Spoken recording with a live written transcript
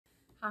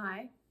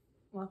Hi,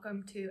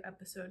 welcome to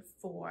episode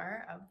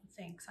 4 of the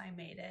Thanks I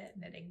Made It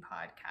knitting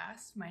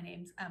podcast. My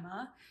name's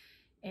Emma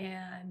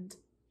and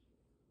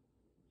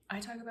I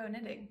talk about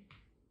knitting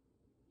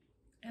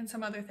and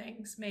some other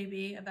things.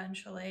 Maybe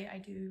eventually I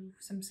do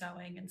some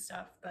sewing and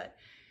stuff, but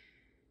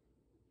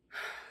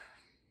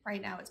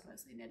right now it's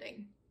mostly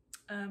knitting.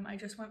 I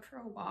just went for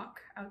a walk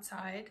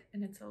outside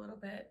and it's a little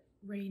bit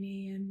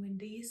rainy and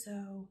windy,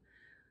 so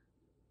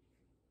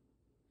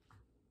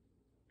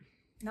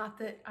not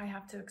that I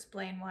have to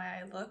explain why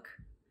I look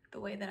the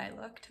way that I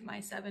look to my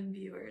 7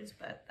 viewers,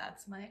 but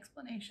that's my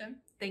explanation.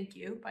 Thank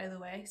you, by the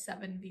way,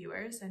 7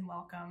 viewers, and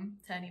welcome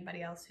to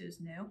anybody else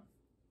who's new.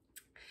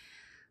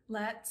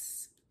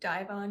 Let's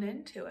dive on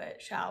into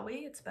it, shall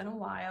we? It's been a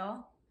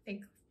while, I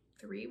think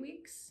 3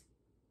 weeks?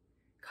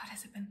 God,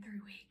 has it been 3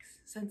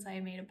 weeks since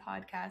I made a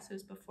podcast? It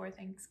was before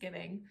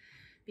Thanksgiving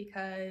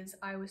because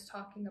I was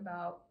talking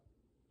about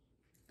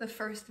the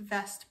first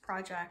vest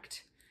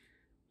project.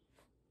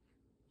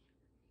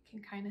 You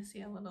can kind of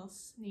see a little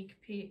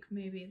sneak peek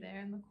maybe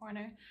there in the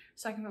corner. I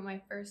was talking about my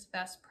first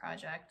vest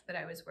project that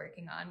I was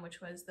working on, which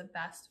was the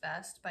Best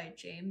Vest by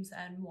James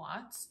N.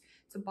 Watts.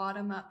 It's a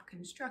bottom-up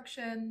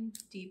construction,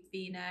 deep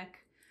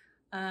V-neck.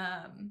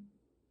 I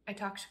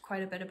talked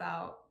quite a bit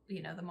about,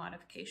 the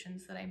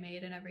modifications that I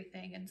made and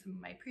everything in some of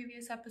my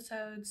previous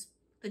episodes.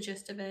 The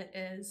gist of it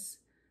is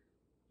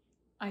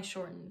I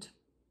shortened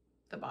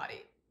the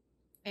body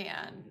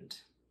and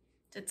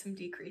did some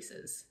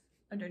decreases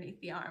underneath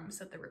the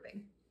arms at the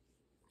ribbing.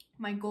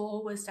 My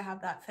goal was to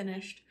have that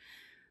finished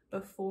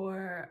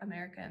before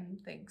American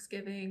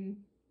Thanksgiving.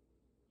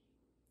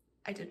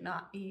 I did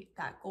not meet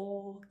that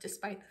goal,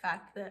 despite the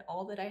fact that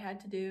all that I had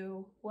to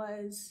do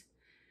was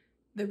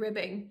the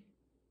ribbing,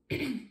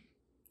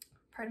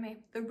 pardon me,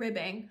 the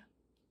ribbing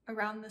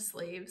around the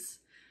sleeves,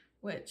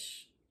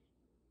 which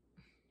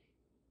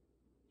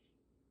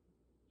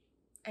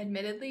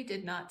admittedly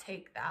did not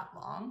take that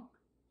long,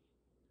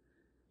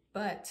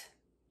 but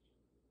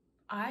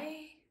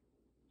I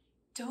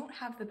don't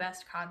have the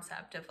best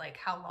concept of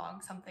how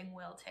long something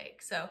will take.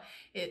 So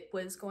it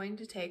was going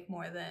to take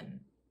more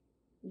than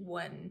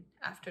one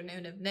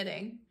afternoon of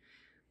knitting,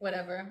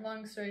 whatever.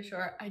 Long story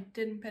short, I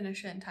didn't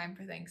finish it in time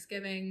for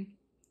Thanksgiving.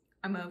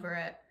 I'm over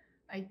it.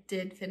 I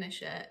did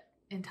finish it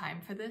in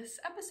time for this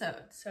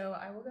episode. So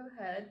I will go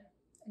ahead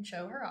and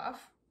show her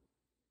off.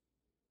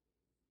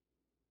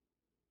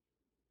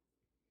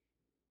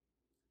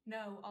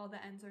 No, all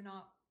the ends are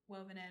not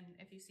woven in.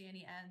 If you see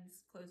any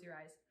ends, close your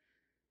eyes.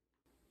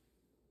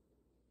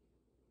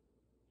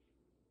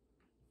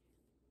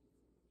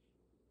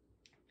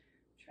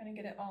 Trying to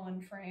get it all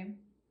in frame.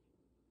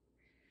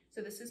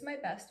 So this is my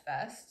best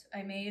vest.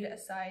 I made a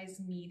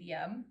size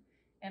medium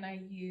and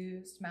I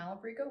used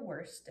Malabrigo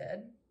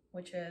worsted,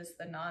 which is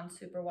the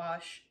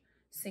non-superwash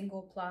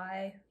single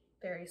ply,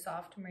 very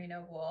soft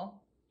merino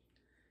wool.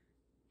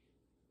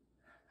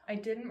 I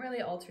didn't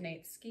really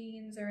alternate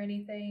skeins or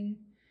anything.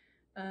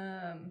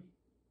 And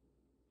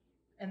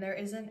there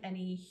isn't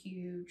any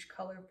huge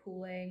color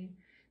pooling.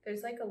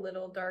 There's a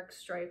little dark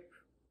stripe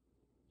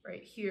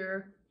right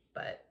here,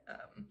 but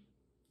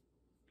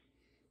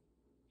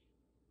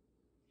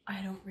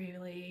I don't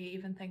really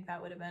even think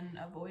that would have been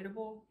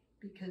avoidable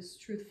because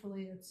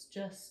truthfully it's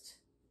just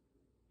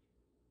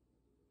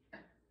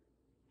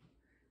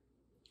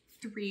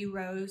 3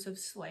 rows of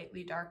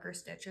slightly darker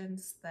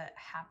stitches that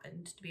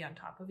happened to be on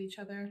top of each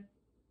other,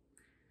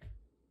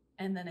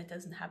 and then it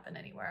doesn't happen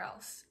anywhere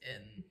else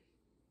in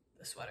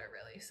the sweater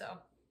really. So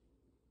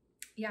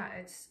yeah,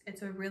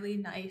 it's a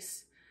really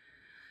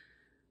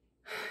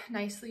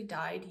nicely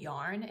dyed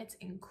yarn. It's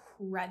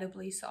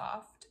incredibly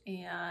soft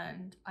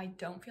and I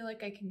don't feel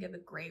like I can give a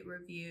great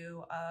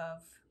review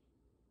of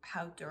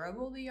how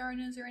durable the yarn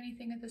is or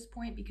anything at this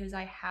point because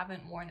I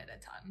haven't worn it a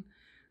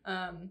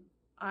ton.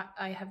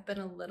 I have been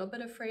a little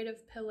bit afraid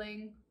of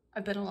pilling.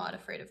 I've been a lot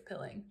afraid of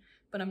pilling,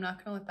 but I'm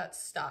not gonna let that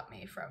stop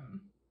me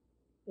from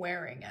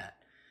wearing it.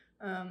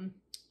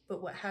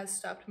 But what has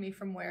stopped me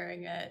from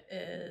wearing it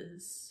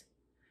is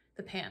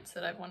the pants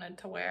that I've wanted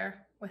to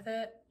wear with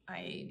it.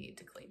 I need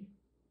to clean.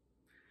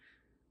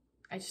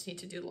 I just need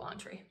to do the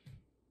laundry.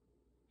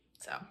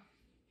 So,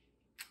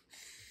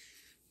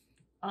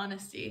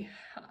 honesty,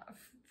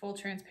 full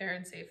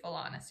transparency, full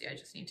honesty, I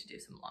just need to do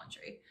some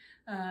laundry.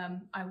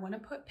 I want to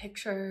put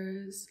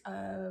pictures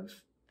of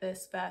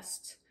this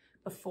vest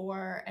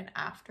before and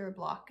after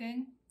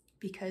blocking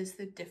because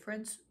the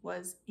difference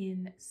was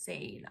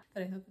insane.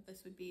 But I thought that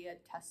this would be a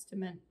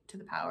testament to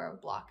the power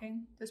of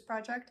blocking this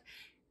project,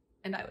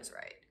 and I was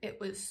right.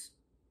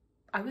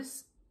 I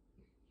was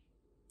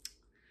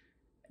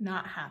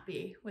not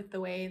happy with the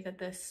way that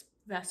this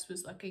vest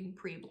was looking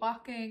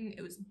pre-blocking.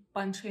 It was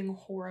bunching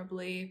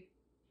horribly.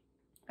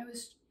 I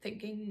was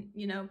thinking,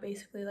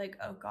 basically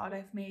oh God,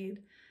 I've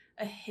made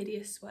a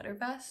hideous sweater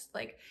vest.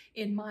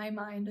 In my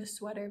mind, a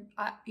sweater,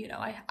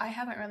 I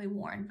haven't really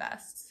worn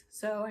vests,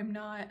 so I'm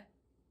not,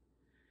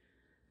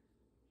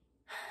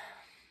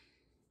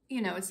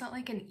 it's not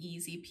an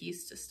easy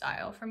piece to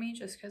style for me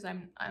just because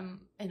I'm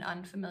in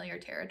unfamiliar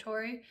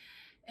territory.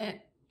 And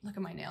look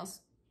at my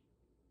nails.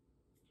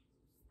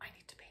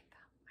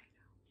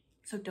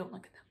 so don't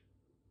look at them.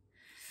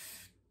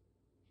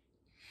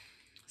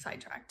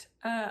 Sidetracked.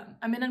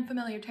 I'm in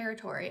unfamiliar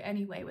territory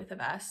anyway with a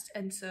vest,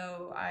 and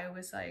so I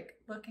was like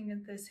looking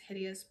at this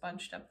hideous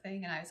bunched up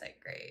thing and I was like,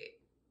 great,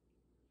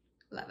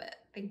 love it,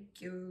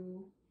 thank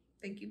you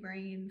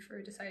brain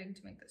for deciding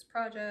to make this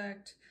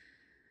project.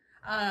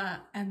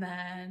 And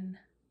then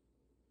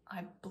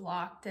I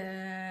blocked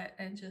it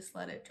and just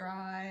let it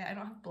dry. I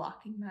don't have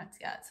blocking mats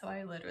yet, so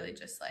I literally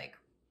just like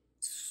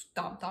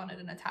stomped on it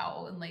in a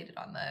towel and laid it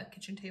on the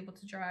kitchen table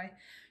to dry.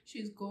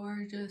 She's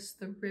gorgeous.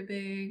 The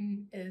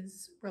ribbing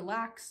is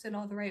relaxed in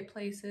all the right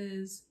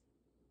places.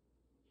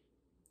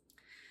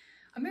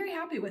 I'm very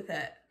happy with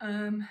it.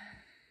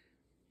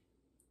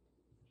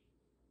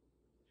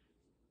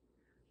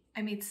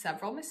 I made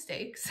several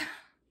mistakes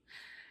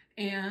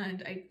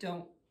and I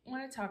don't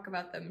want to talk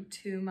about them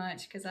too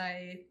much because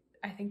I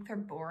think they're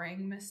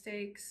boring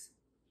mistakes,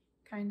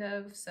 kind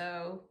of.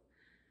 So,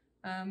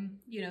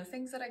 you know,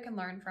 things that I can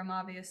learn from,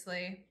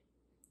 obviously.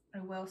 I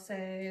will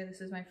say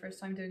this is my first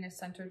time doing a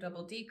center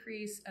double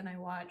decrease, and I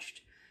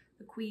watched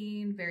the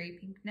Queen Very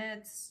Pink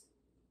Knits.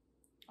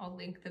 I'll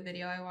link the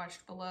video I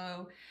watched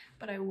below,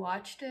 but I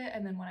watched it,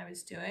 and then when I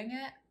was doing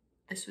it,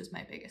 this was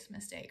my biggest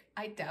mistake.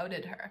 I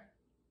doubted her.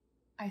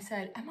 I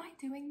said, am I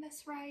doing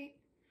this right?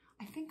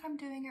 I think I'm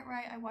doing it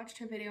right. I watched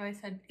her video. I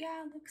said,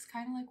 yeah, it looks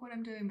kind of like what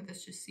I'm doing, but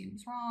this just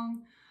seems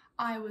wrong.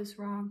 I was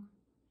wrong.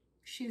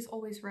 She's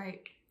always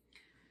right.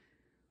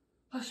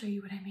 I'll show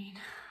you what I mean.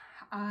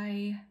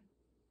 I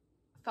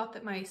thought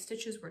that my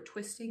stitches were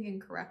twisting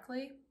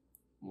incorrectly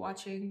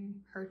watching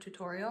her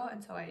tutorial,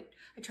 and so I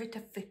tried to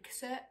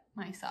fix it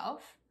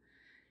myself.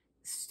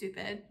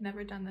 Stupid.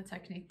 Never done the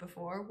technique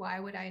before. Why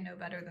would I know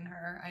better than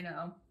her? I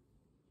know.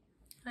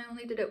 I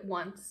only did it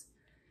once,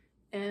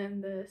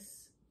 and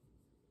this,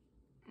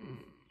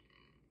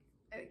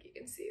 I think you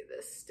can see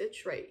this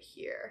stitch right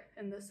here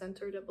in the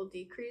center double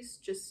decrease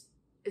just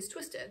is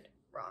twisted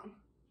wrong.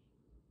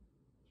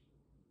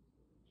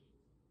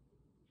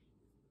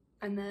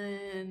 And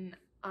then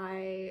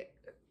I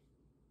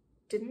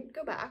didn't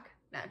go back,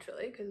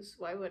 naturally, because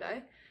why would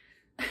I?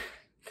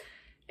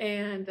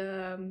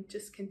 And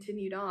just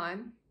continued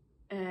on.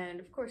 And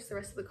of course the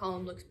rest of the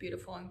column looks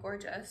beautiful and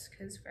gorgeous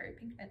because Very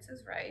Pink Knits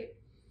is right.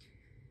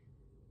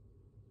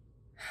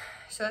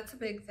 So that's a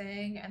big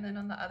thing. And then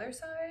on the other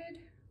side,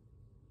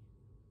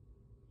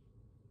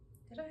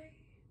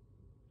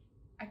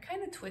 I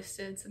kind of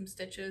twisted some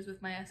stitches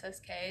with my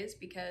SSKs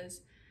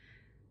because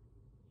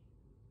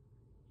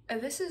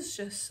this is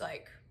just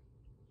like,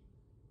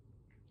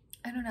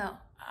 I don't know.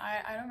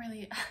 I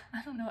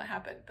don't know what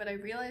happened, but I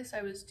realized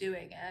I was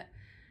doing it.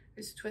 I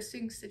was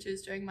twisting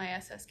stitches during my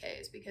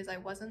SSKs because I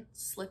wasn't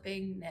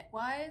slipping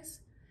knitwise,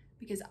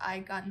 because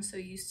I'd gotten so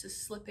used to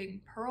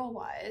slipping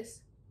purlwise.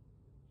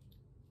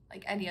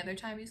 Like any other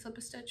time you slip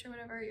a stitch or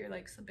whatever, you're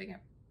like slipping it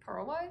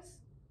purlwise.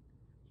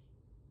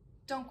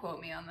 Don't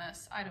quote me on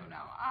this. I don't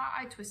know.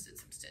 I twisted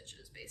some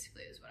stitches,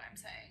 basically, is what I'm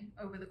saying,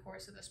 over the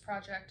course of this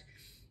project.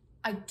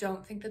 I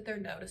don't think that they're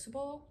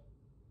noticeable.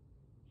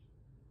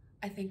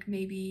 I think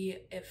maybe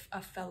if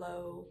a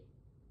fellow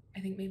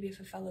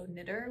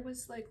knitter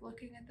was like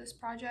looking at this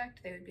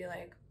project, they would be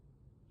like,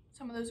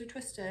 some of those are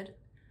twisted,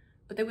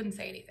 but they wouldn't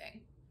say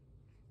anything.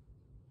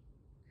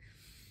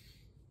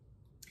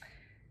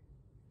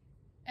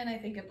 And I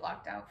think it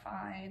blocked out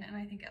fine, and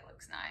I think it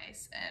looks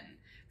nice. And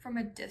from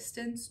a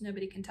distance,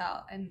 nobody can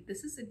tell. And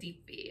this is a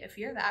deep V. If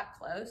you're that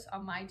close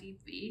on my deep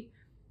V,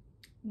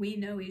 we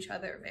know each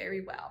other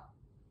very well.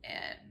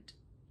 And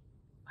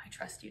I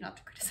trust you not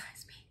to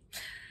criticize me.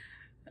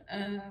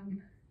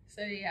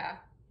 So yeah,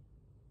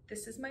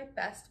 this is my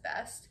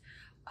best.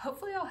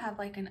 Hopefully I'll have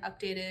like an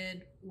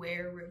updated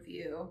wear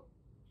review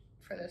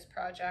for this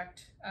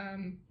project.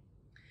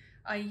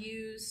 I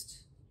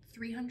used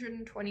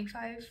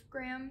 325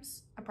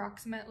 grams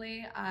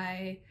approximately.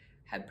 I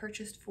had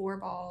purchased 4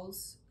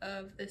 balls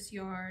of this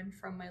yarn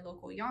from my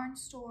local yarn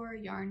store,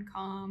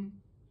 Yarn.com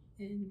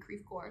in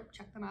Creve Coeur.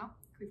 Check them out,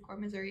 Creve Coeur,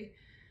 Missouri.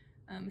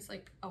 It's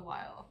like a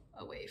while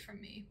away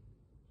from me,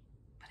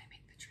 but I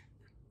make the trip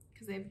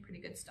because they have pretty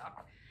good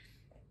stock.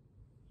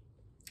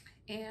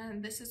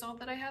 And this is all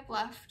that I have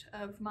left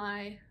of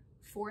my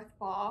 4th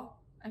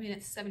ball. I mean,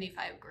 it's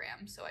 75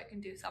 grams, so I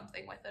can do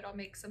something with it. I'll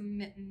make some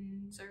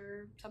mittens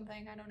or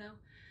something, I don't know.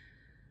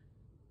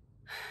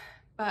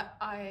 But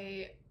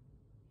I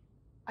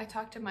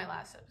talked in my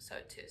last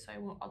episode too,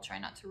 so I'll try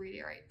not to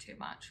reiterate too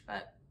much,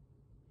 but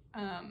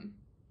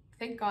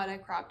thank God I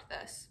cropped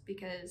this,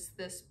 because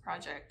this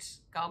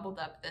project gobbled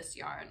up this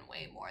yarn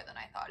way more than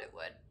I thought it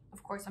would.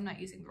 Of course, I'm not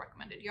using the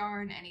recommended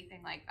yarn,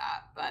 anything like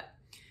that, but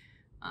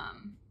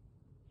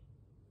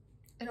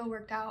it all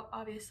worked out.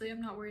 Obviously,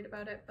 I'm not worried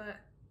about it, but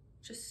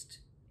just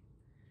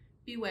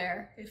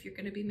beware if you're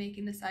going to be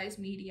making the size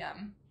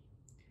medium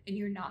and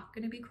you're not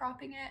going to be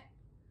cropping it.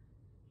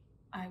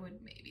 I would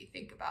maybe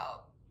think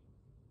about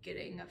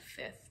getting a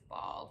 5th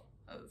ball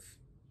of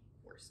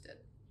worsted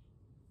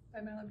by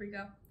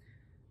Malabrigo.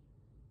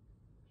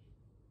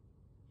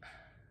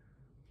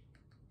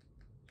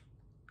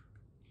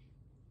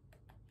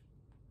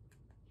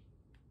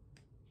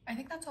 I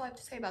think that's all I have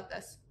to say about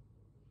this.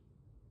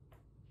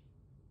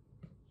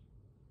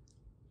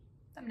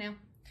 Thumbnail.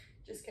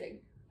 Just kidding.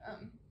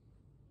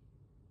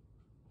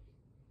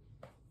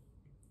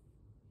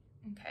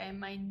 Okay,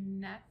 my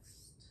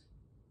next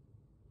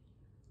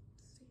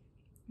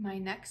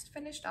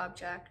finished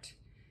object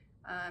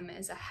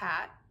is a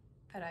hat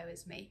that I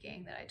was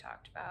making that I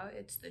talked about.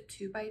 It's the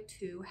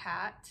 2x2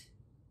 hat.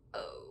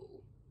 Oh.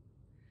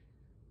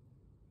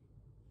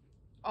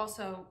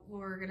 Also,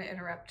 we're gonna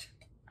interrupt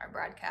our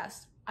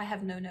broadcast. I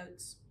have no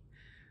notes.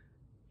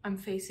 I'm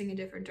facing a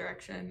different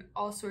direction.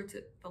 All sorts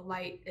of, the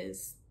light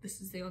is, this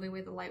is the only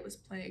way the light was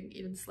playing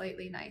even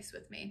slightly nice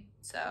with me.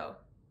 So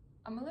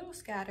I'm a little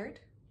scattered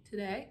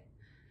today,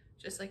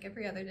 just like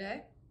every other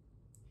day.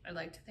 I'd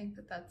like to think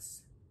that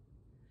that's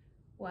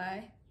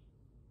why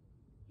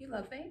you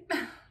love me.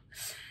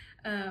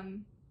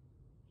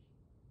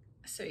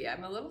 So yeah,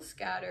 I'm a little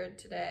scattered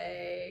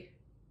today.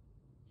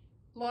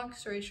 Long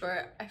story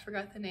short, I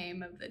forgot the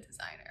name of the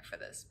designer for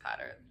this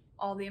pattern.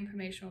 All the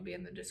information will be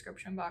in the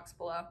description box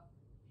below.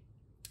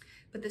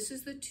 But this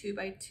is the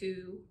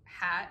 2x2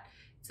 hat.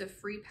 It's a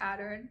free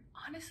pattern.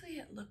 Honestly,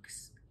 it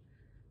looks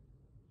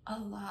a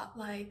lot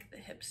like the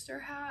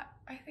hipster hat,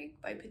 I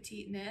think, by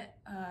Petite Knit,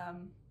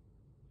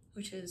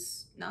 which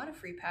is not a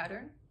free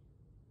pattern.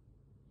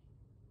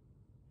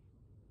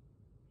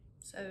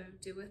 So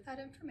do with that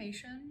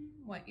information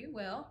what you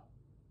will.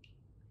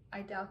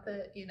 I doubt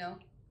that, you know,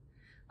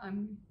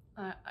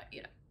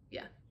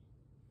 yeah.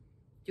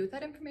 Do with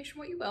that information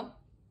what you will.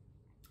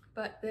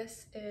 But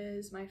this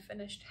is my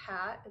finished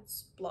hat.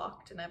 It's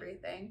blocked and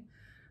everything.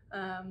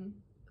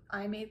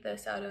 I made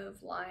this out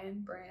of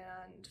Lion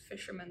brand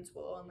fisherman's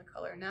wool in the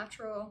color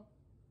natural.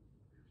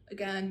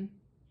 Again,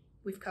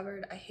 we've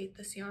covered, I hate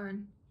this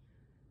yarn.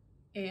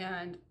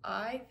 And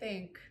I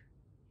think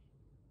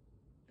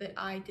that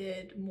I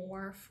did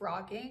more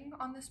frogging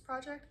on this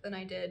project than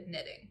I did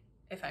knitting,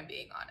 if I'm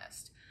being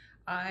honest.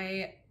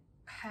 I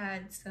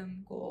had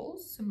some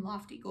goals, some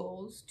lofty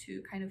goals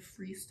to kind of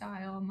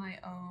freestyle my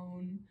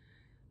own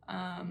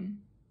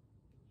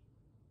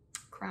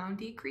crown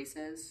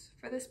decreases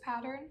for this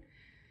pattern.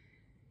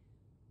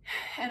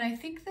 And I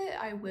think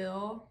that I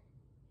will,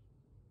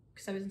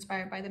 because I was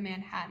inspired by the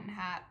Manhattan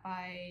hat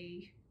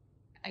by,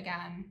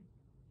 again,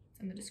 it's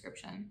in the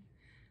description.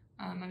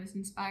 I was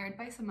inspired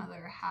by some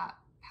other hat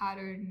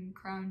pattern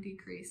crown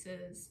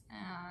decreases,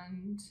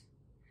 and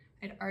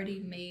I'd already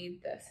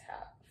made this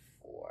hat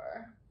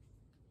before.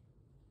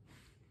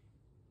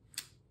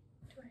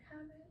 Do I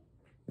have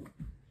it?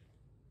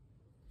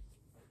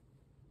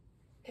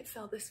 It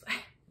fell this way.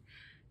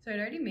 So I'd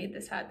already made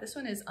this hat. This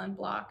one is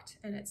unblocked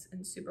and it's in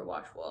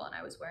superwash wool, and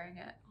I was wearing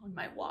it on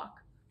my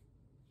walk.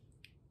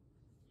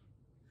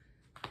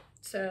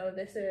 So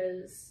this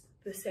is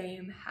the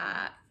same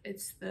hat.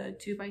 It's the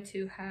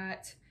 2x2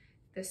 hat.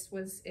 This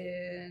was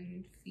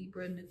in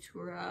Fibra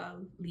Natura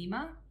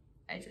Lima.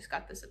 I just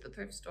got this at the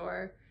thrift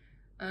store.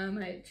 I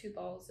had 2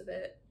 balls of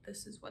it.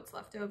 This is what's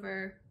left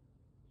over.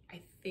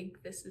 I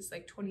think this is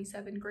like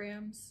 27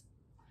 grams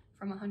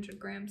from a 100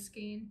 gram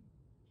skein.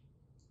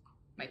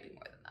 Might be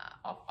more than that.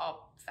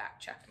 I'll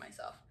fact check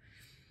myself.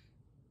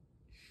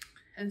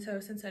 And so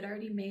since I'd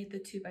already made the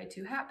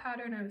 2x2 hat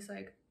pattern, I was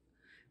like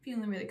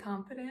feeling really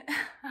confident.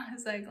 I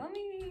was like, let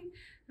me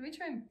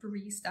try and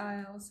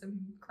freestyle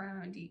some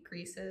crown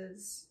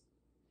decreases.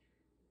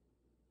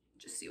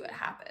 Just see what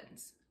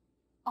happens.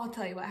 I'll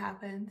tell you what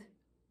happened.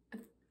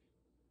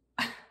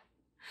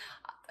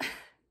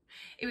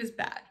 It was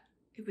bad.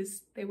 I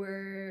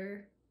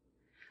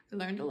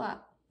learned a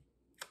lot.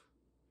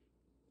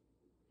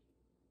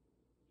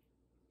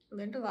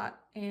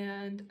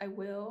 And I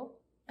will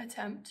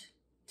attempt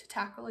to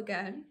tackle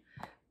again,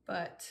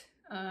 but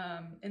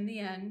in the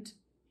end,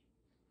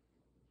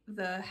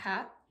 the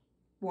hat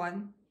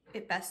won.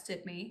 It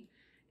bested me,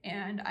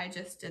 and I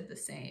just did the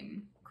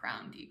same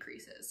crown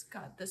decreases.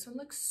 God, this one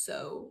looks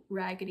so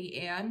Raggedy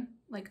Ann,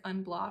 like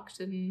unblocked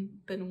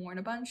and been worn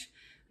a bunch,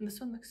 and this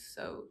one looks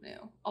so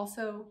new.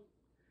 Also,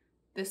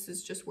 this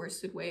is just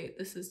worsted weight.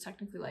 This is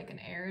technically like an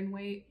Aran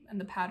weight, and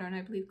the pattern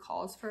I believe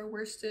calls for a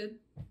worsted.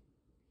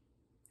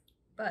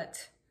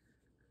 But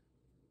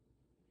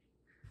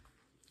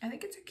I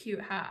think it's a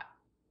cute hat.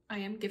 I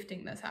am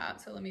gifting this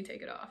hat, so let me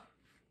take it off.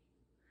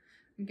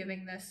 I'm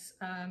giving this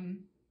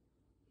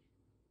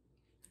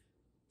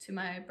to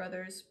my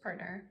brother's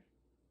partner,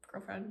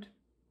 girlfriend,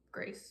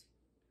 Grace.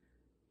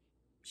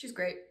 She's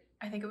great.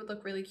 I think it would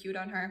look really cute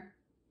on her.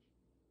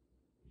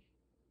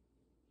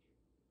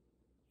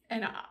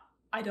 And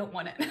I don't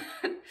want it.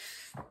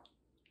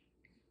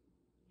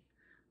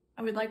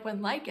 I would like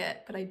one like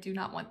it, but I do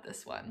not want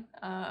this one.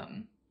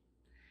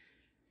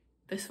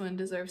 This one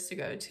deserves to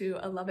go to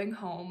a loving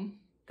home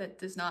that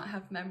does not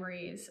have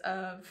memories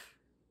of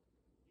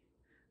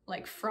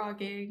like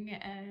frogging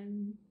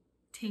and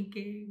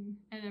tinking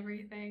and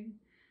everything.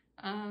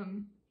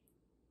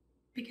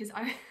 Because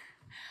I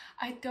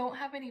don't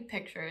have any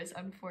pictures,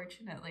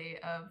 unfortunately,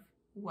 of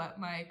what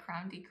my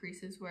crown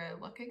decreases were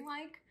looking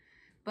like,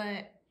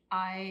 but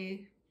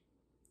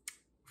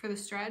for the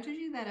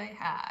strategy that I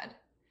had,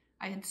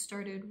 I had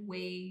started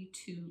way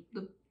too,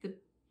 the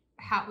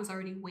hat was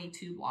already way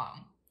too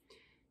long.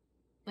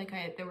 Like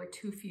there were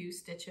too few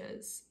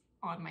stitches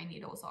on my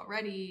needles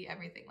already,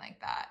 everything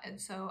like that. And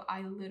so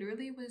I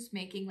literally was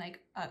making like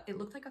it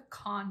looked like a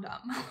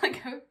condom.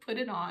 Like I would put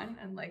it on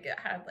and like it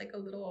had like a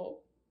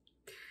little,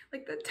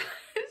 like the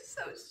it's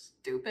so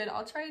stupid.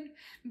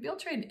 Maybe I'll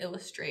try and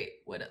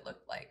illustrate what it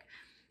looked like.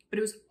 But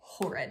it was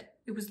horrid.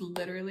 It was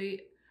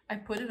literally, I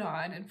put it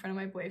on in front of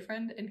my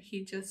boyfriend and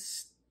he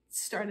just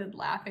started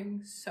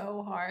laughing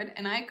so hard.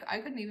 And I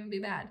couldn't even be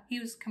mad. He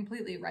was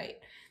completely right.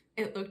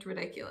 It looked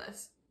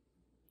ridiculous.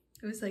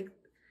 It was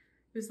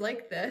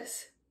like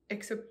this,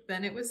 except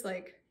then it was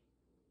like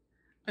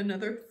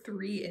another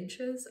 3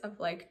 inches of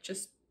like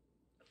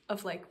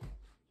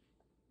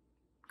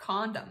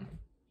condom,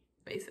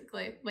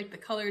 basically. Like the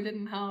color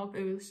didn't help.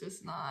 It was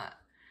just not.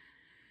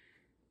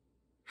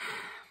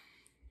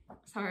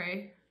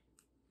 Sorry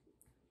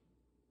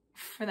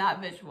for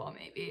that visual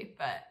maybe,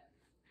 but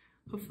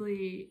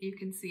hopefully you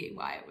can see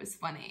why it was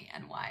funny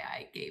and why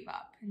I gave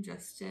up and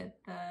just did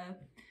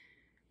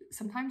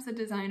sometimes the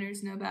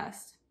designers know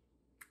best.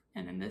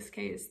 And in this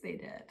case, they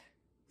did.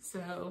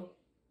 So,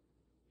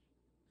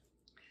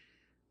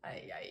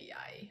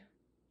 I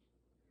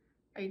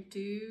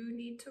do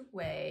need to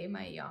weigh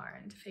my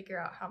yarn to figure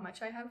out how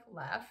much I have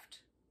left.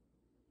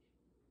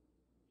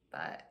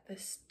 But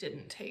this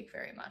didn't take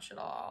very much at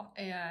all.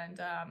 And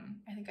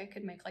I think I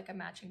could make like a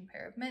matching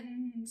pair of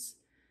mittens.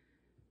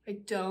 I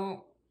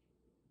don't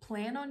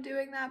plan on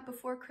doing that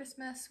before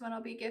Christmas when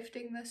I'll be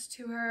gifting this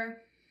to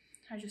her.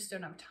 I just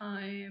don't have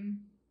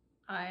time.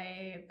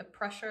 The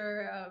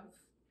pressure of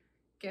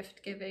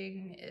gift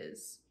giving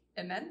is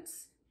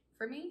immense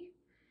for me.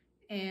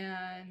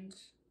 And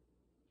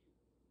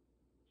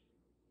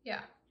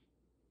yeah,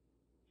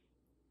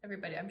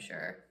 everybody, I'm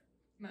sure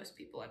most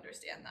people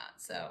understand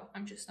that. So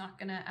I'm just not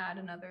gonna add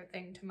another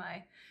thing to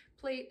my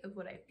plate of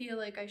what I feel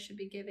like I should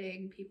be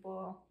giving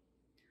people.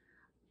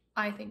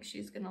 I think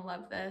she's gonna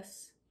love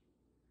this.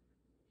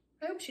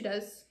 I hope she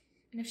does.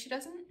 And if she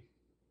doesn't,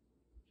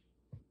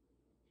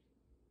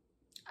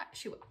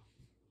 she will.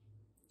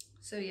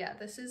 So yeah,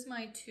 this is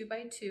my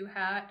 2x2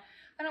 hat.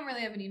 I don't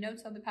really have any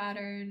notes on the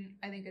pattern.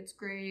 I think it's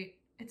great.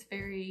 It's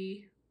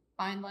very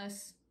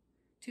bindless,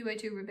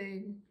 2x2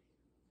 ribbing,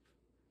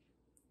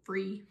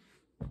 free.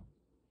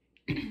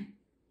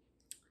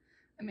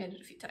 I made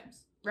it a few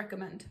times.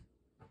 Recommend.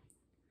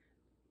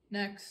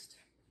 Next.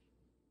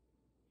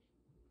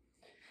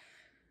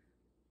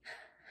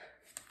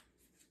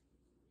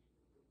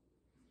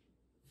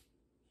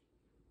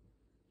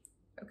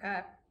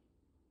 Okay.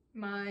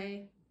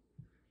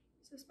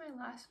 Is this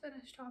my last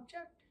finished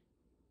object?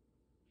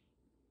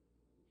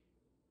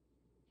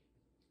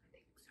 I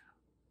think so.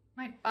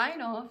 My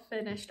final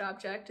finished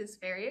object is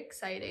very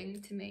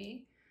exciting to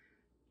me.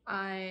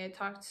 I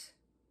talked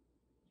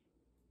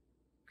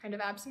kind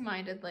of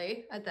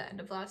absentmindedly at the end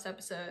of last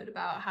episode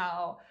about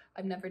how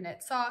I've never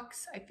knit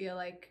socks. I feel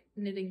like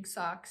knitting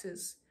socks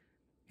is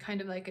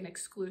kind of like an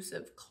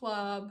exclusive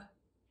club.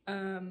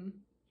 And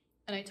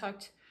I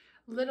talked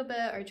a little bit,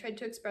 or I tried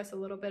to express a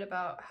little bit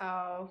about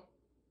how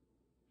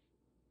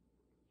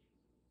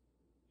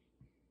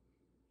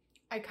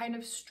I kind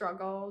of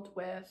struggled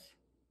with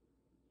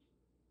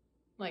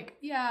like,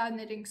 yeah,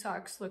 knitting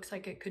socks looks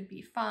like it could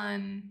be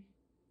fun,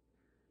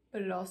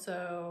 but it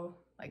also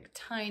like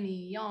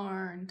tiny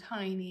yarn,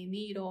 tiny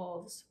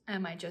needles.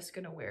 Am I just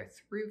gonna wear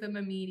through them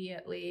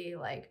immediately?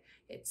 Like,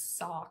 it's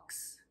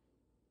socks.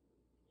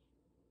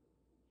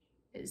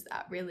 Is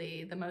that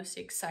really the most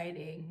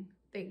exciting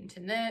thing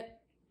to knit?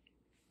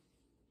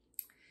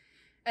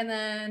 And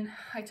then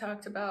I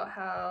talked about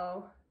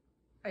how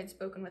I'd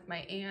spoken with my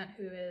aunt,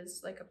 who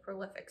is like a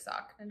prolific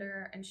sock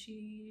knitter, and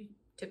she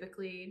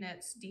typically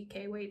knits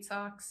DK weight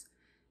socks.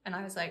 And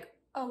I was like,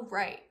 oh,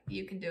 right,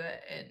 you can do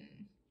it, and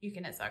you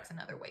can knit socks in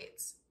other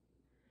weights.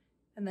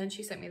 And then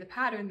she sent me the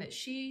pattern that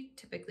she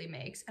typically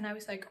makes, and I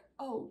was like,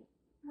 oh,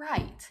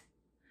 right,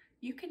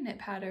 you can knit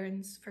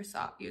patterns for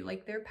socks.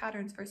 There are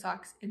patterns for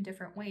socks in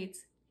different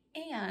weights,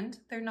 and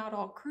they're not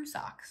all crew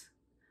socks.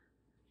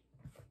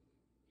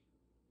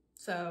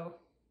 So,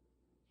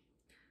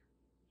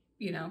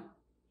 you know,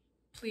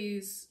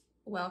 please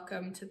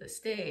welcome to the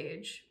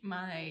stage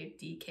my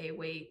DK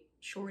weight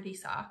shorty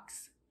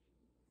socks,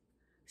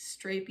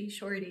 stripey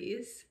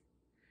shorties.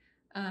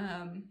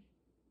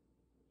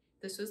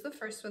 This was the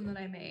first one that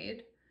I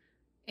made,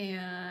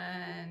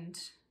 and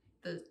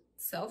the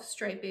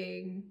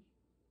self-striping.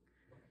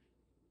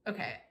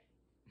 Okay,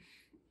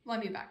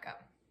 let me back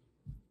up.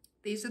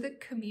 These are the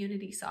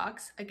community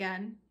socks.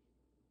 Again,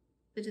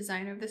 the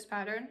designer of this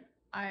pattern,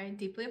 I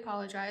deeply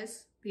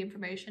apologize. The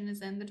information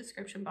is in the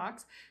description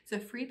box. It's a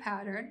free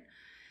pattern.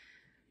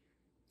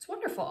 It's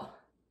wonderful.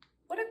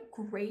 What a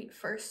great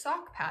first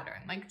sock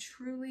pattern. Like,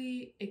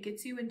 truly, it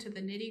gets you into the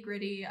nitty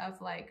gritty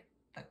of like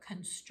the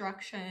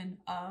construction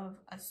of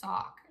a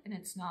sock. And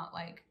it's not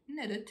like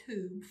knit a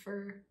tube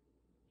for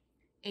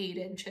 8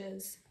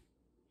 inches,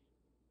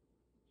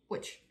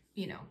 which,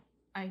 you know,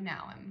 I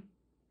now am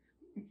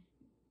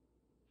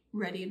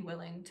ready and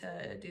willing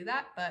to do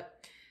that.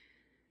 But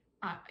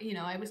you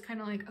know, I was kind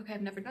of like, okay,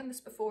 I've never done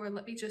this before.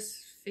 Let me just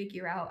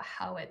figure out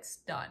how it's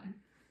done.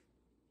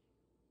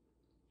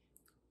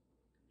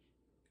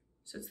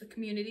 So it's the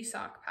community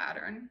sock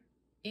pattern,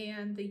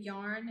 and the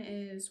yarn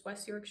is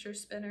West Yorkshire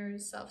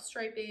Spinners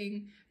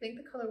self-striping. I think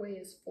the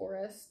colorway is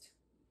Forest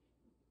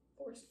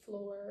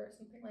Floor or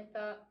something like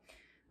that.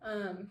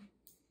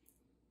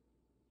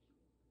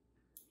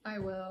 I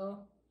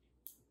will,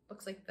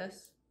 looks like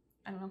this.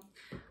 I don't know.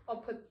 I'll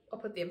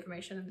put the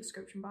information in the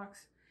description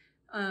box.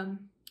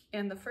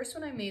 And the first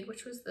one I made,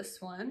 which was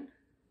this one,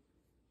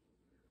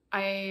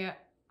 I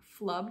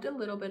flubbed a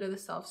little bit of the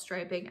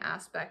self-striping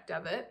aspect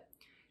of it,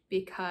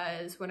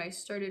 because when I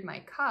started my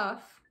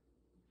cuff,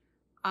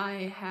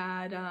 I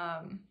had,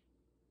 I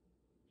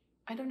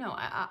don't know,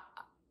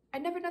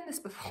 I'd never done this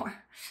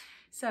before.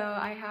 So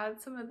I had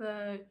some of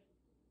I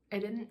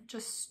didn't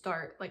just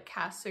start like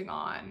casting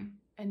on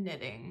and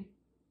knitting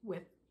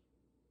with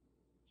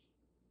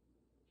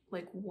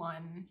like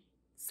one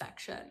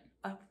section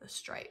of the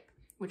stripe,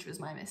 which was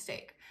my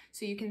mistake.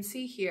 So you can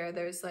see here,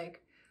 there's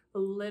like a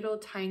little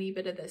tiny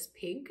bit of this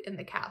pink in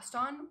the cast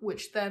on,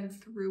 which then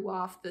threw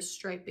off the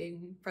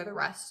striping for the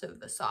rest of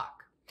the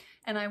sock.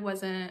 And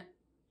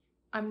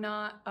I'm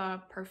not a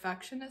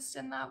perfectionist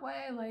in that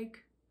way.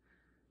 Like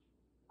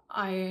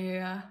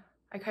I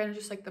kind of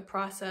just like the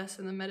process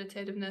and the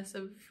meditativeness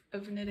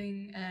of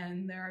knitting,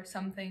 and there are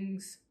some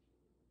things,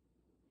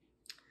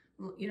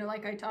 you know,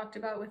 like I talked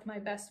about with my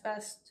best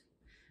vest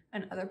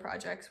and other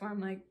projects, where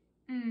I'm like,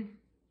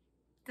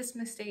 this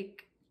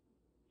mistake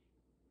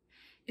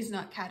is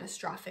not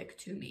catastrophic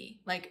to me.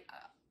 Like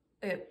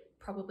it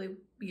probably,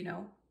 you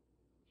know,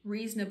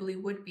 reasonably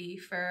would be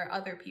for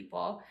other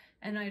people,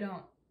 and I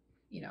don't,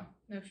 you know,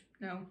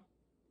 no.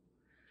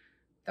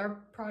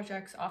 Their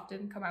projects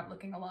often come out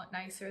looking a lot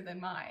nicer than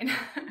mine.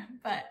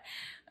 But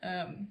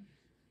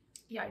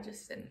yeah, I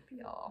just didn't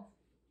feel,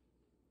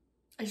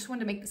 I just wanted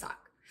to make the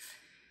sock.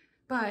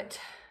 But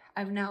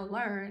I've now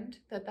learned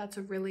that that's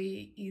a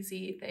really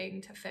easy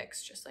thing to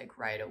fix just like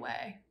right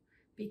away,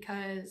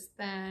 because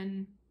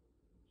then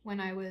when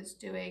I was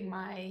doing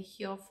my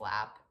heel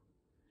flap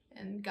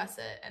and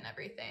gusset and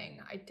everything,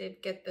 I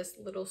did get this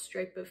little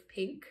stripe of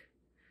pink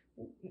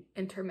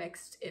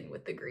intermixed in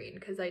with the green,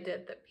 because I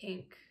did the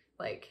pink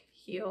like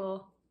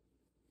heel,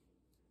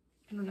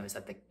 I don't know, is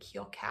that the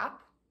heel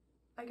cap,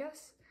 I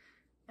guess?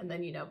 And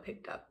then, you know,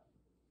 picked up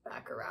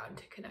back around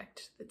to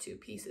connect the two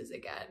pieces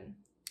again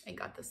and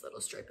got this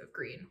little stripe of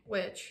green,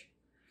 which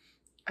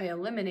I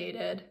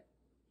eliminated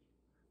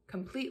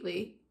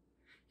completely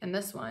in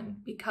this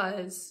one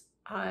because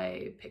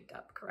I picked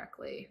up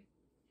correctly,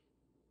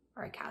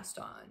 or I cast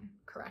on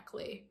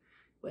correctly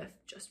with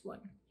just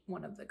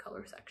one of the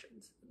color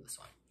sections in this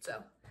one.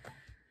 So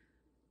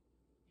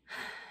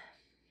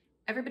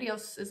everybody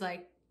else is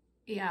like,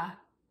 yeah,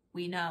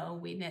 we know,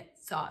 we knit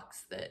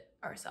socks that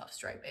are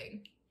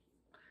self-striping.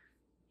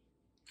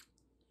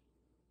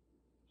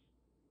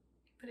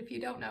 But if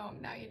you don't know,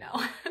 now you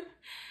know.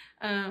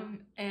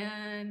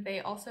 And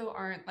they also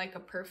aren't like a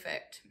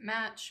perfect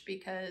match,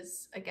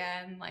 because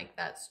again, like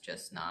that's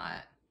just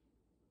not,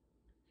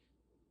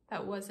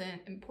 that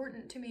wasn't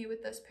important to me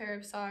with this pair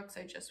of socks.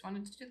 I just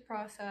wanted to do the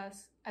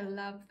process. I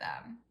love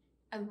them.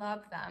 I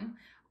love them.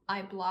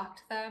 I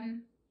blocked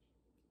them.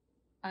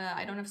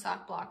 I don't have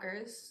sock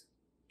blockers,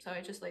 so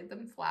I just laid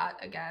them flat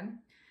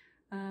again.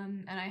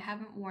 And I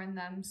haven't worn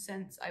them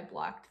since I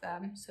blocked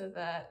them so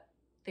that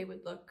they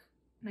would look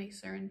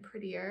nicer and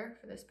prettier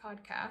for this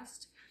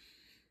podcast.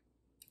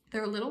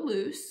 They're a little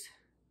loose,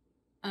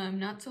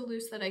 not so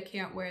loose that I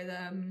can't wear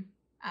them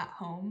at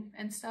home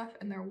and stuff,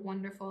 and they're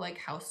wonderful like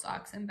house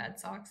socks and bed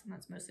socks, and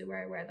that's mostly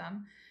where I wear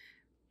them.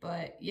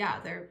 But yeah,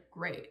 they're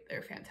great.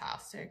 They're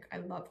fantastic. I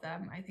love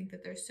them. I think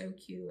that they're so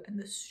cute, and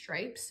the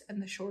stripes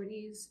and the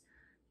shorties,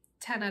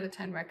 10 out of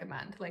 10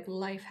 recommend. Like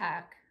life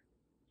hack,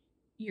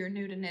 you're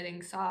new to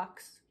knitting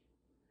socks,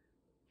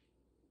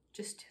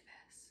 just do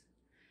this.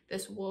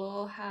 This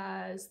wool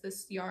has,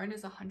 this yarn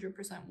is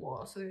 100%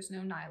 wool, so there's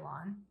no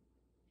nylon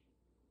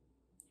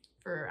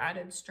for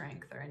added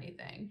strength or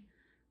anything.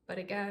 But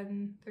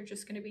again, they're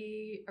just gonna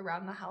be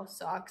around the house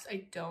socks.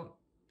 I don't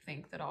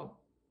think that I'll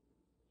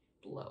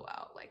blow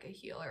out like a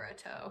heel or a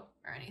toe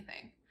or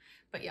anything.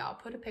 But yeah, I'll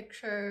put a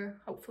picture,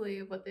 hopefully,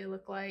 of what they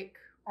look like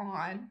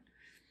on.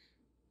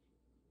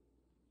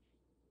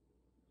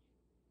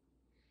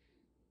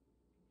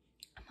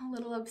 I'm a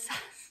little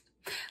obsessed,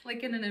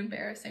 like in an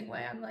embarrassing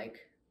way. I'm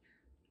like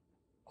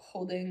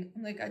holding,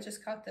 I'm like, I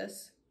just caught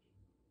this.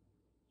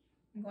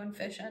 I'm going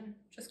fishing,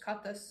 just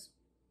caught this.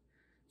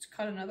 Just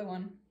caught another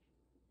one.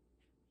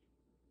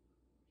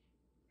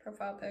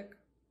 Profile pic.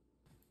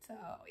 So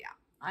yeah,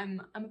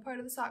 I'm a part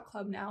of the sock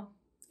club now.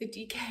 The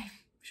DK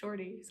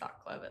Shorty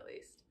sock club, at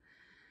least.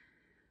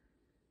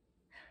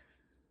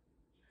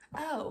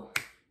 Oh,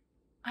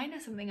 I know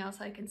something else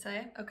I can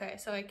say. Okay,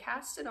 so I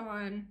cast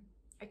on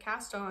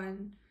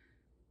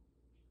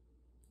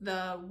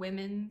the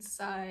women's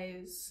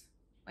size,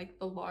 like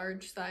the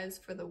large size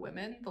for the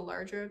women, the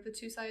larger of the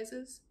two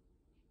sizes.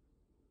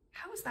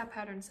 How is that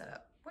pattern set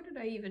up? What did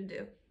I even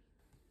do?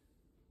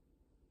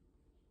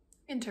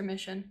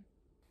 Intermission.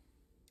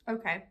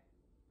 Okay,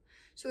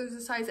 so there's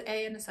a size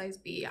A and a size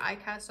B. I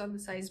cast on the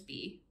size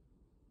B.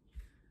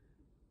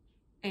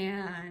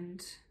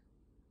 And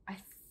I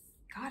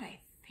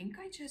think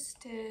I just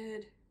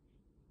did,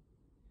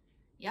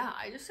 yeah,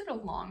 I just did a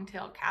long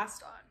tail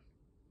cast on.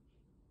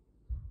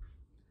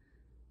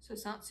 So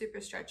it's not super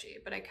stretchy,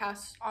 but I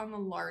cast on the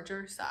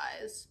larger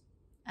size.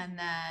 And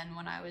then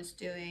when I was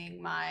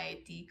doing my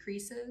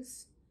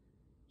decreases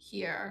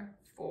here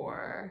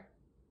for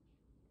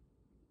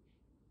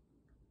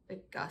the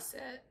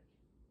gusset,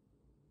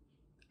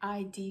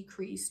 I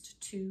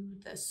decreased to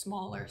the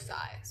smaller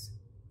size.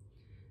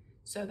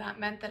 So that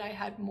meant that I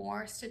had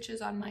more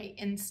stitches on my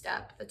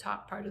instep, the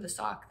top part of the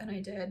sock, than I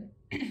did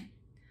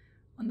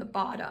on the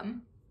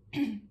bottom.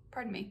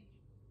 Pardon me.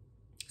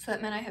 So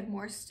that meant I had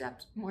more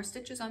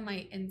stitches on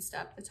my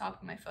instep, the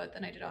top of my foot,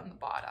 than I did on the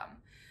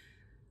bottom.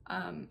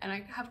 And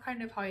I have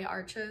kind of high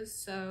arches,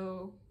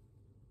 so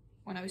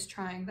when I was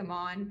trying them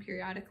on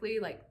periodically,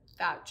 like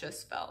that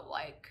just felt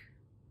like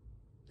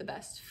the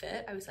best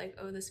fit. I was like,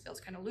 oh, this feels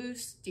kind of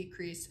loose,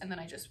 decrease, and then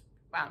I just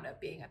wound up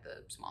being at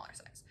the smaller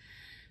size.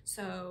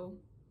 So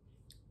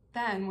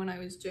then when I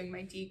was doing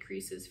my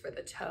decreases for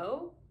the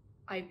toe,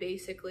 I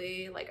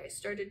basically, like, I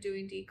started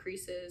doing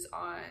decreases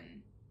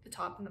on the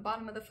top and the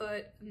bottom of the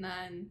foot, and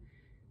then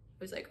I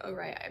was like, oh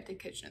right, I have to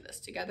Kitchener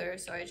this together.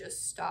 So I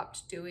just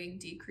stopped doing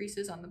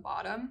decreases on the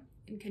bottom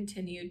and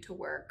continued to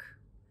work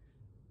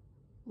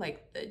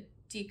like the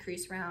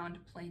decrease round,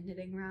 plain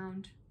knitting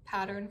round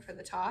pattern for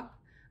the top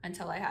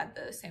until I had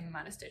the same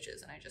amount of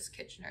stitches, and I just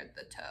Kitchenered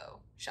the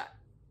toe shut.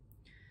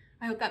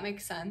 I hope that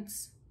makes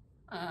sense.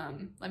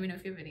 Let me know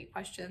if you have any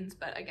questions,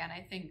 but again,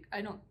 I think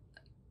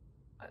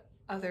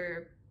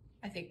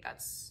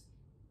that's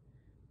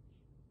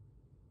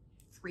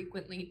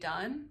frequently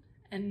done,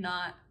 and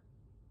not,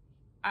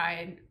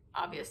 I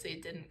obviously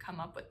didn't come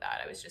up with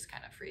that. I was just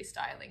kind of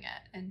freestyling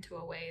it into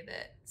a way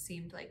that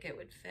seemed like it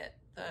would fit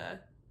the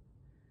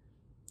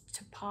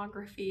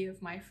topography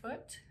of my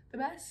foot the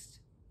best.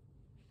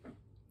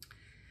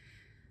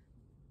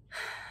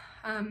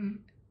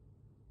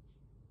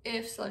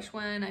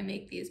 If/when I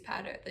make these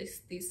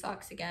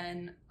socks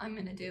again, I'm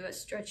gonna do a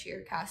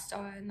stretchier cast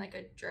on, like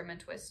a German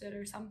twisted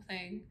or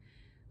something,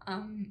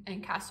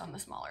 and cast on the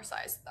smaller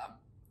size though,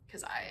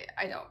 because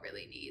I don't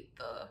really need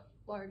the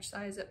large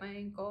size at my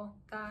ankle.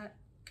 That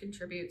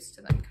contributes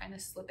to them kind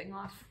of slipping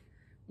off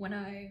when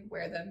I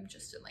wear them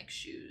just in like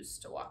shoes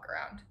to walk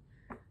around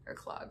or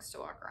clogs to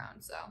walk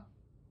around. So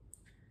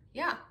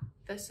yeah,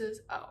 this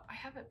is, oh, I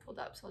have it pulled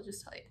up, so I'll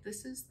just tell you.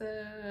 This is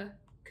the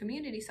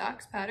Community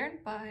Socks pattern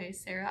by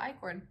Sarah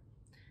Eichhorn.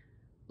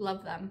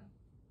 Love them.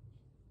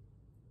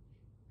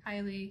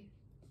 Highly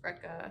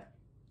recommend.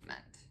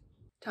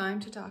 Time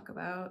to talk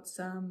about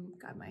some,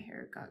 God, my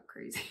hair got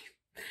crazy.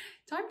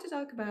 Time to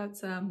talk about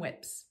some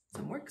whips,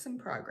 some works in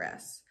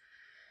progress.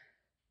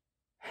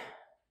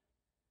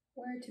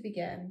 Where to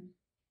begin?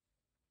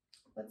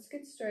 Let's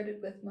get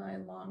started with my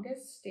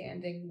longest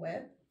standing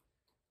whip,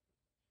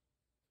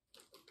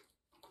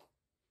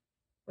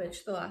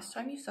 which the last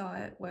time you saw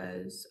it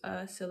was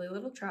a silly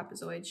little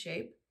trapezoid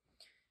shape,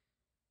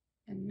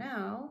 and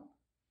now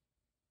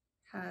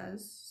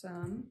has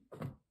some,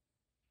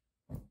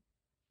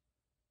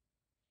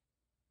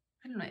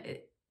 I don't know,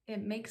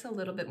 it makes a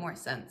little bit more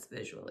sense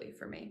visually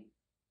for me.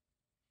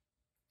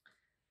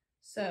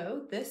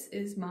 So this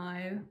is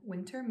my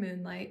winter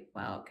Moonlight.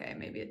 Well, okay,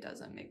 maybe it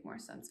doesn't make more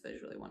sense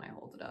visually when I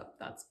hold it up.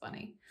 That's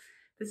funny.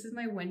 This is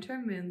my winter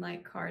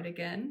Moonlight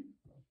cardigan,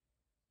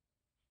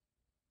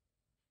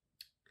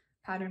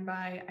 patterned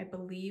by, I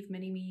believe,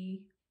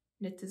 Minimi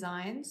Knit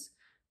Designs,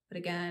 but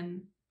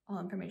again, all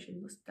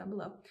information listed down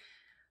below.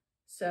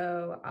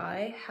 So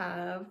I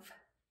have,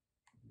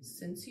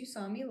 since you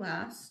saw me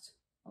last,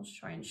 I'll just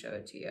try and show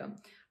it to you.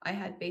 I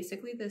had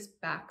basically this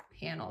back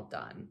panel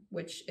done,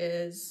 which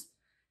is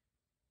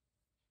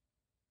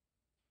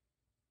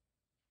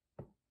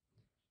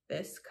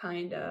this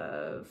kind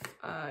of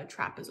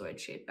trapezoid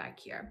shape back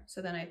here.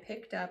 So then I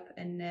picked up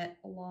and knit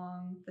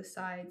along the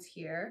sides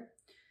here,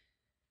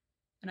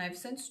 and I've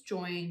since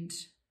joined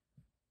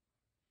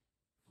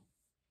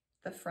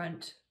the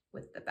front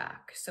with the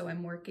back. So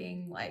I'm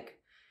working like,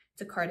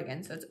 it's a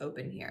cardigan, so it's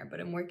open here, but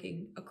I'm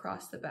working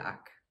across the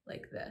back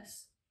like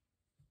this.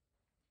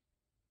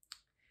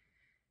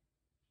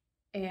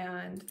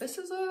 And this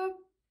is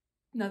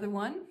another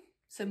one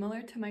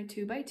similar to my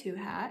 2x2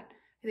 hat.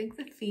 I think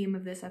the theme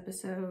of this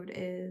episode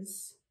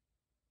is,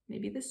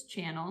 maybe this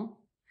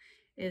channel,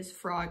 is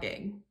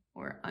frogging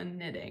or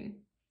unknitting.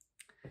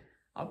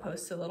 I'll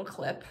post a little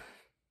clip.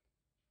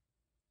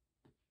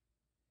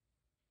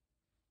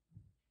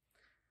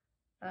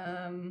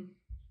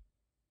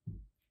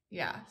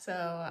 Yeah, so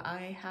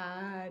I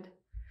had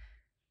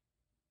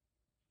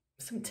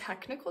some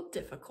technical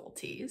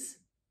difficulties,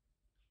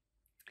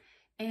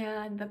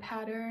 and the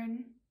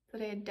pattern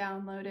that I had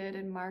downloaded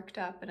and marked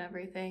up and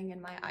everything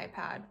in my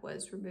iPad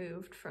was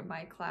removed from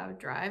my cloud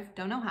drive.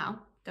 Don't know how,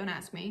 don't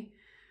ask me.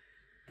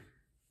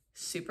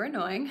 super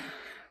annoying,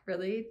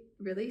 really,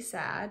 really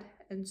sad.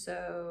 And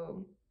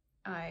so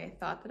I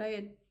thought that I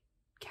had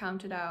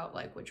counted out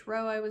like which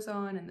row I was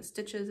on and the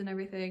stitches and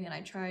everything, and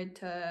I tried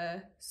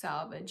to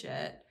salvage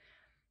it,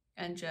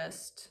 and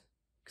just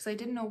because I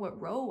didn't know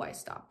what row I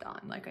stopped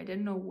on, like I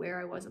didn't know where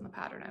I was in the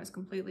pattern. I was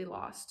completely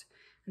lost.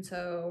 And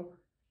so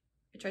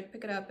I tried to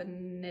pick it up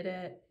and knit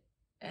it,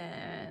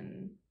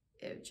 and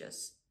it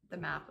just, the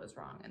math was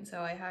wrong. And so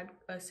I had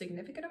a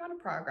significant amount of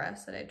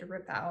progress that I had to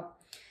rip out.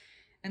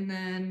 And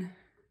then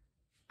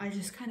I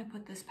just kind of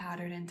put this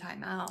pattern in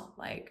timeout.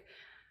 Like,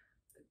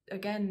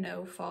 again,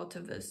 no fault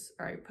of this,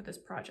 or I put this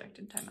project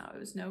in timeout. It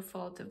was no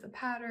fault of the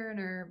pattern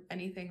or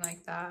anything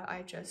like that.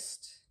 I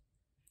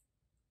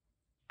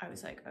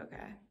was like,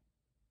 okay,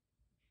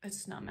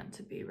 it's not meant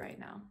to be right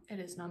now. It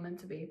is not meant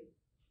to be.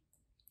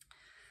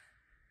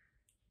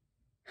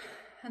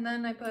 And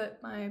then I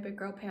put my big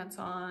girl pants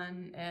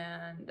on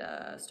and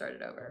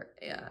started over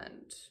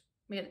and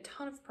made a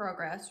ton of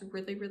progress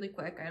really, really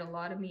quick. I had a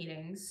lot of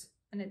meetings,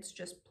 and it's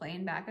just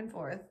playing back and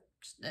forth.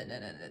 So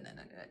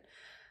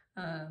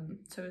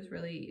it was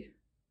really,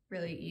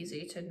 really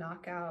easy to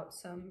knock out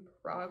some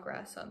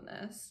progress on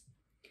this.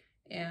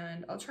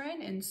 And I'll try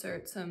and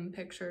insert some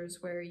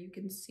pictures where you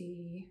can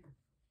see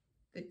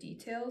the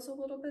details a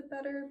little bit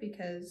better,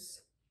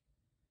 because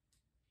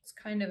it's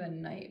kind of a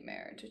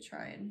nightmare to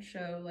try and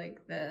show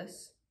like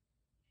this.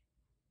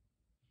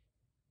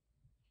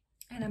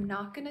 And I'm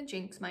not gonna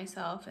jinx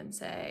myself and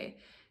say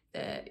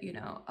that, you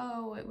know,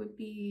 oh, it would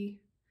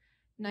be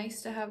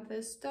nice to have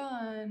this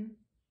done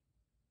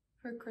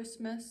for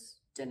Christmas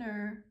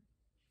dinner,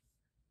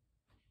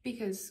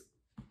 because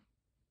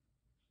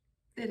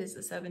it is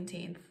the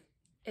 17th.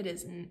 It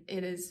isn't.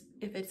 It is,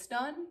 if it's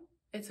done,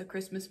 it's a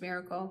Christmas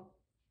miracle.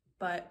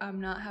 But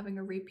I'm not having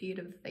a repeat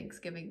of the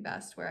Thanksgiving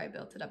best where I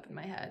built it up in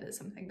my head as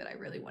something that I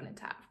really wanted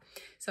to have.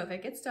 So if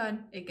it gets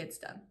done, it gets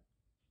done.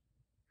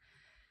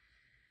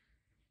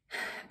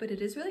 But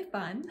it is really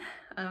fun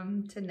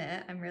to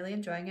knit. I'm really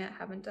enjoying it. I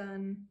haven't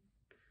done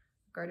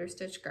garter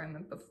stitch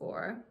garment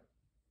before.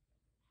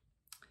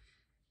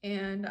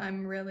 And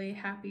I'm really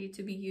happy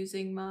to be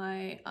using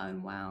my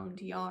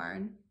unwound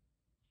yarn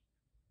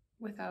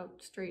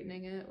without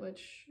straightening it,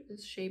 which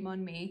is shame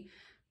on me.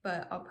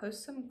 But I'll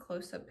post some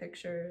close-up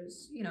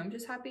pictures. You know, I'm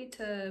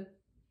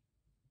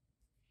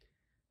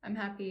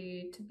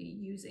happy to be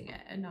using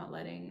it and not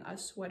letting a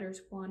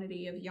sweater's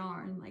quantity of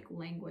yarn like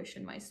languish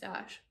in my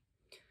stash.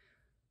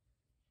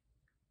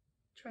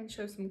 Try and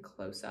show some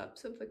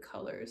close-ups of the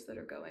colors that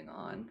are going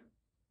on.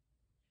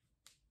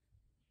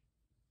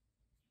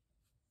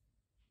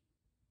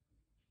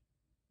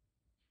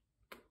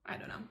 I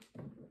don't know.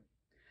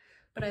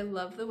 But I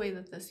love the way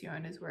that this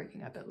yarn is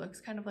working up. It looks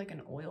kind of like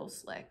an oil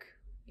slick.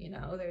 You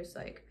know, there's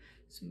like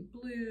some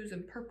blues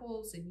and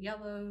purples and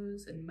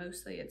yellows, and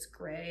mostly it's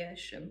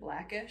grayish and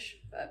blackish,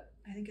 but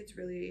I think it's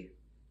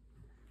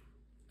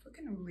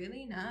looking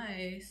really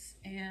nice.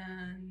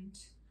 And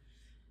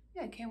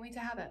yeah, I can't wait to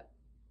have it.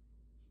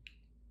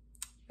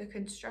 The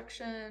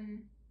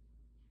construction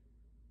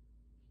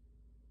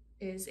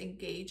is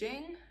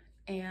engaging,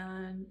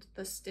 and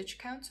the stitch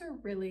counts are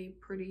really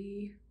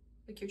pretty,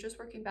 like you're just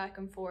working back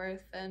and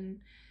forth,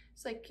 and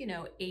it's like, you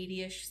know,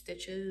 80-ish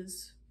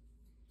stitches.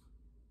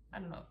 I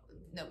don't know,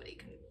 nobody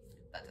can,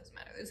 that doesn't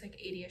matter. There's like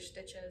 80-ish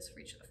stitches for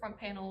each of the front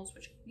panels,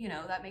 which, you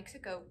know, that makes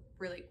it go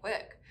really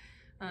quick.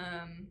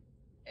 I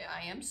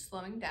am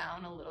slowing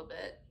down a little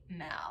bit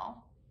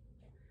now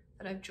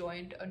that I've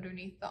joined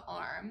underneath the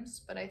arms,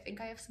 but I think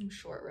I have some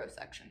short row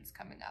sections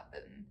coming up,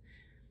 and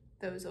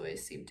those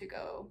always seem to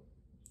go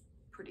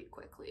pretty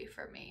quickly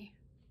for me.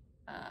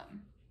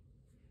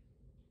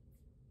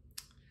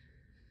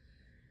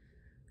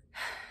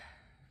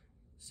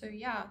 So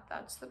yeah,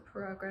 that's the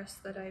progress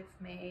that I've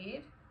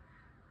made.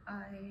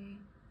 Well,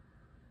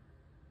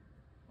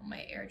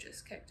 my air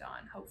just kicked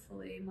on.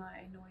 Hopefully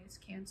my noise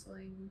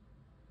canceling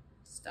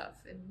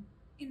stuff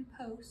in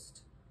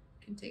post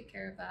can take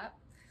care of that.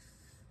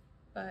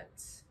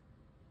 But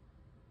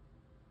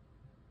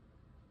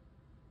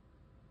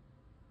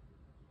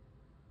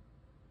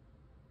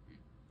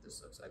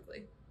this looks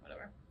ugly,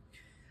 whatever.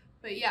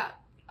 But yeah,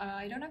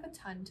 I don't have a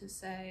ton to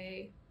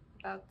say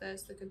about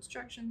this. The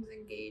construction's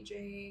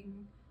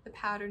engaging, the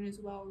pattern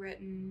is well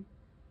written.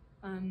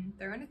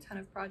 There aren't a ton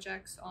of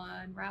projects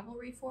on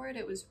Ravelry for it.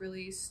 It was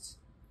released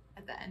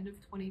at the end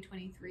of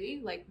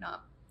 2023, like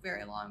not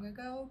very long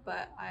ago,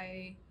 but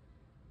I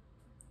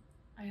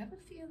have a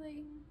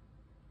feeling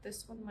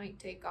this one might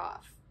take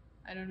off.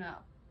 I don't know.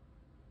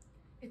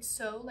 It's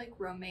so like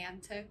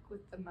romantic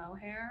with the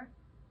mohair,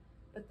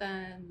 but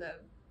then the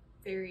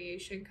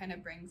variation kind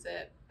of brings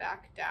it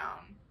back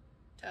down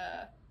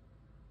to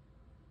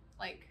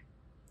like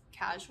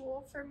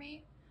casual for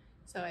me.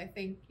 So I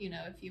think, you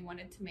know, if you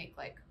wanted to make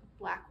like a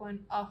black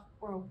one, or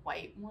a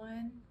white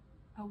one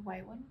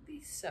would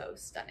be so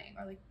stunning,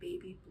 or like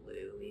baby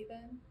blue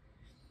even.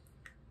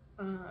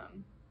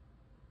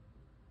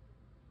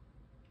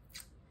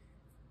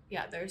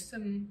 Yeah, there's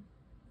some,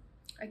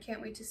 I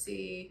can't wait to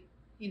see,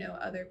 you know,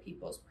 other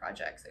people's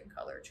projects and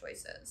color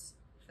choices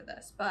for for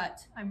this,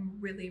 but I'm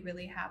really,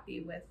 really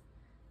happy with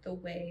the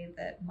way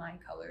that my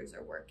colors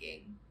are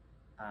working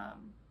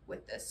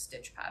with this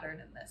stitch pattern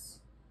and this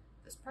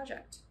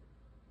project.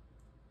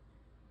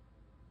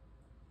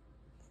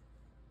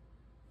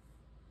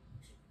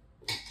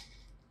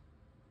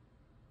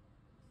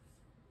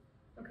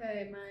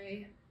 Okay,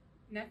 my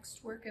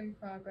next work in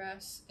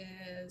progress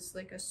is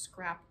like a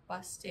scrap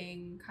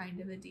busting kind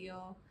of a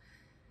deal.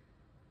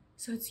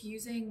 So it's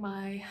using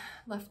my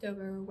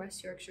leftover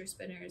West Yorkshire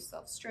spinners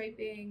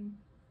self-striping.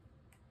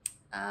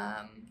 And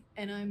ow,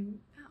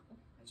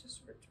 I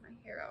just ripped my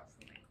hair out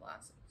from my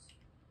glasses.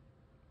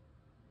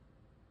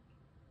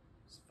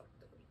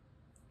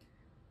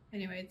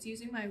 Anyway, it's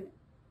using my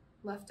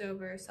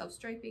leftover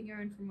self-striping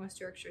yarn from West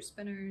Yorkshire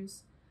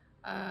spinners.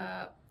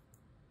 I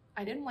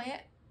didn't weigh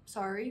it.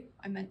 Sorry,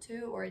 I meant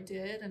to, or I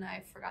did, and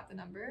I forgot the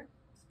number.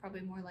 It's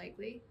probably more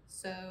likely,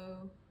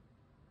 so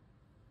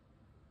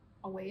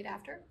I'll weigh it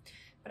after.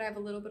 But I have a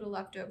little bit of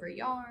leftover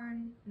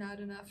yarn, not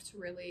enough to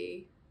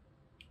really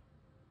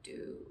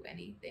do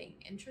anything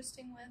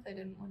interesting with. I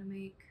didn't want to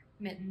make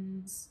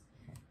mittens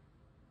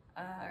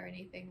or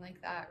anything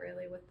like that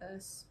really with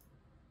this.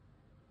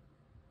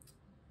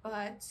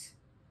 But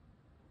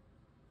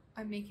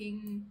I'm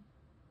making,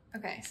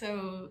 okay,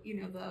 so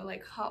you know the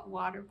like hot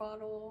water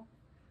bottle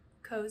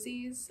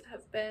cozies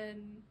have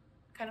been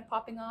kind of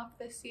popping off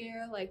this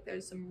year. Like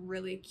there's some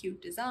really cute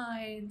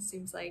designs.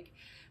 Seems like,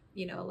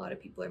 you know, a lot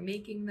of people are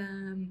making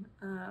them.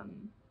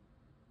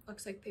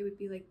 Looks like they would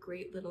be like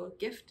great little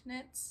gift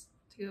knits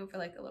to go for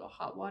like a little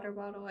hot water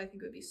bottle. I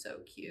think it would be so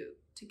cute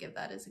to give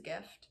that as a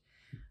gift.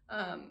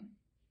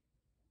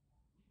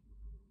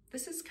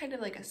 This is kind of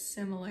like a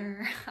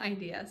similar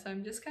idea. So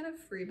I'm just kind of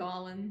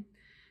freeballing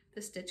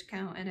the stitch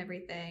count and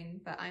everything,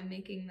 but I'm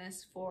making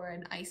this for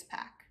an ice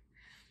pack.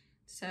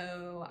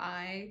 So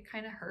I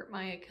kind of hurt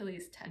my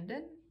Achilles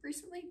tendon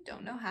recently,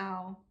 don't know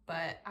how,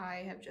 but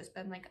I have just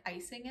been like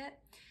icing it,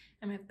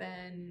 and I've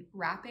been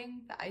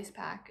wrapping the ice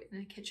pack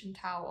in a kitchen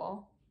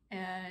towel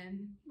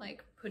and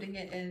like putting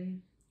it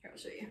in, here I'll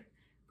show you,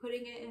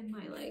 putting it in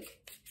my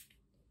like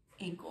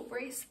ankle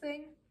brace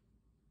thing.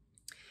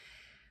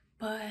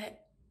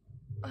 But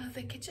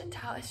the kitchen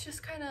towel, it's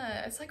just kind of,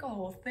 it's like a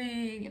whole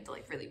thing. You have to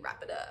like really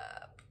wrap it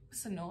up.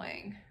 It's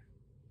annoying.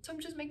 So I'm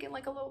just making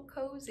like a little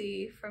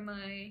cozy for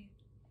my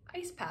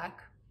ice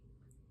pack.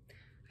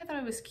 I thought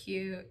it was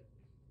cute.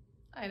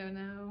 I don't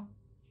know.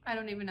 I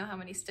don't even know how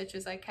many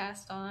stitches I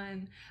cast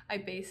on. I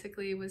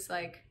basically was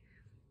like,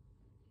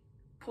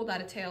 pulled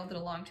out a tail, did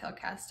a long tail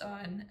cast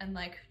on, and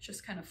like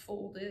just kind of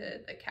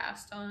folded the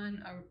cast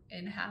on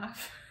in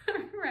half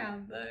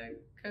around the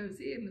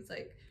cozy and was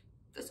like,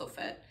 this will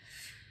fit.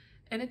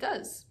 And it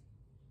does.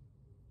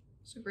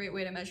 It's a great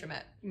way to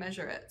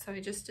measure it. So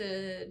I just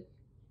did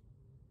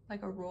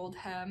like a rolled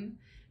hem,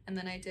 and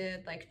then I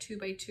did like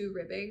 2x2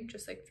 ribbing,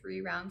 just like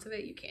 3 rounds of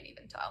it. You can't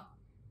even tell.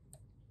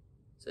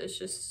 So it's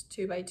just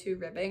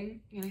 2x2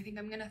 ribbing, and I think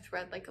I'm gonna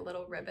thread like a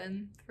little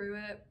ribbon through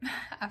it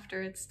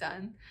after it's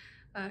done,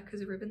 because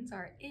the ribbons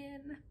are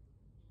in,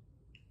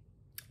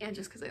 and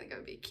just because I think it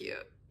would be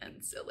cute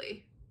and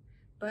silly.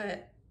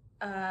 But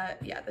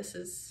yeah,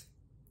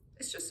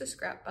 it's just a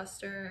scrap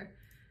buster,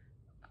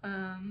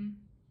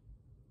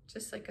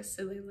 just like a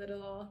silly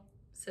little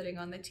sitting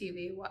on the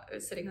TV,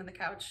 sitting on the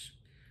couch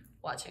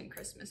watching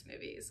Christmas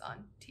movies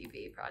on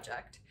TV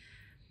project.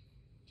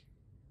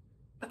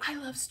 But I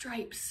love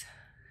stripes.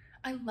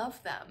 I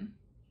love them.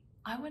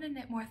 I want to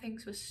knit more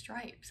things with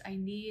stripes.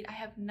 I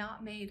have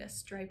not made a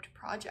striped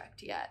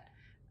project yet,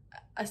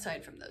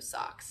 aside from those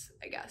socks,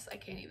 I guess. I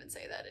can't even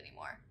say that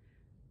anymore.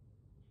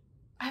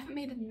 I haven't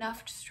made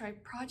enough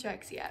striped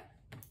projects yet.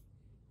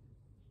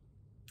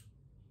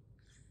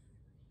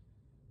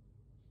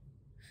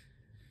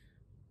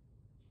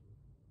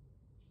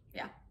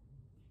 Yeah.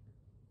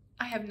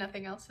 I have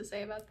nothing else to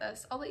say about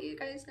this. I'll let you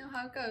guys know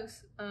how it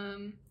goes.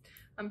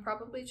 I'm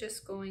probably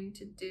just going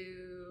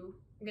to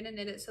I'm gonna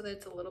knit it so that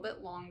it's a little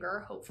bit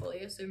longer,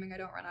 hopefully, assuming I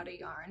don't run out of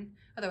yarn.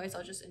 Otherwise,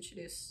 I'll just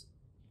introduce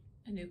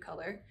a new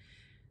color.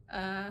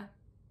 And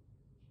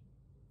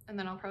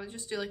then I'll probably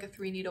just do like a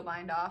 3 needle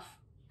bind off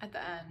at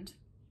the end.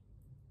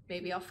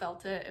 Maybe I'll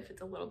felt it if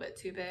it's a little bit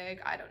too big.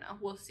 I don't know,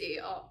 we'll see.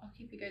 I'll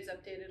keep you guys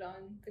updated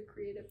on the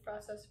creative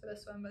process for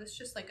this one, but it's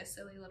just like a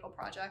silly little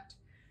project.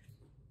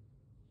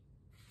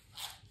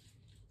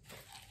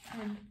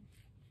 And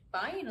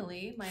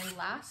finally, my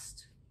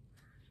last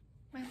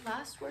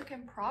work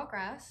in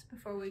progress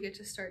before we get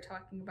to start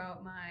talking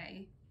about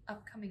my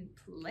upcoming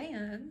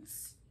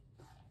plans.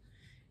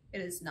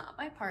 It is not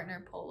my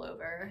partner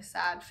pullover,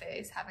 sad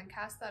face, haven't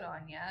cast that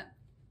on yet.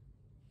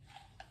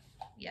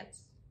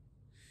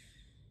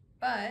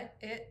 But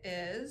it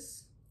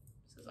is,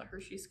 this is a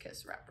Hershey's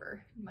Kiss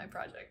wrapper in my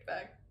project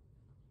bag.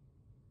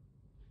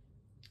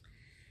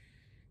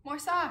 More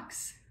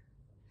socks.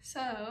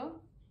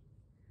 So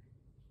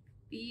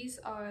these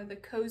are the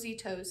Cozy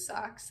Toes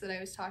socks that I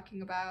was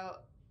talking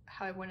about,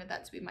 how I wanted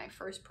that to be my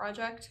first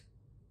project.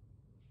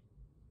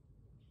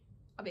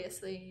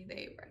 Obviously,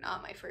 they were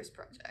not my first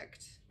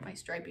project. My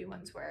stripey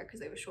ones were because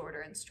they were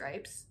shorter in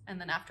stripes. And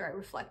then after I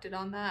reflected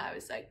on that, I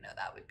was like, no,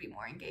 that would be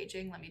more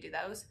engaging. Let me do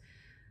those.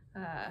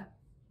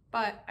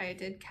 But I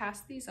did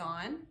cast these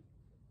on.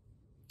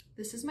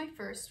 This is my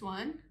first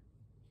one.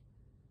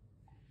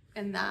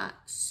 And that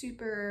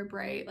super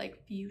bright,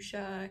 like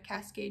fuchsia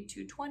Cascade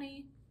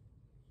 220.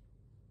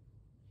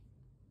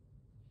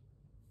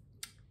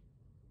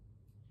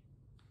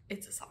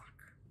 It's a sock.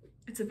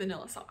 It's a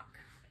vanilla sock.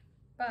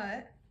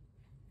 But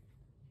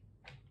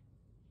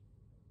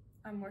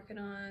I'm working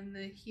on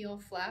the heel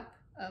flap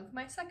of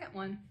my second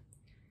one.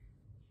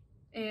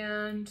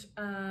 And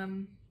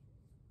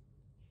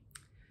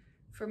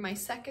for my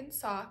second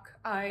sock,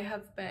 I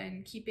have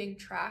been keeping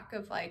track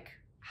of like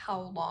how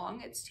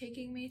long it's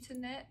taking me to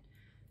knit.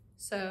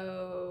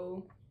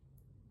 So,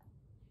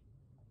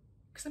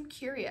 because I'm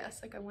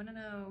curious, like I want to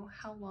know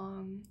how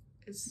long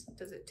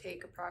does it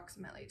take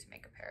approximately to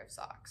make a pair of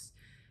socks.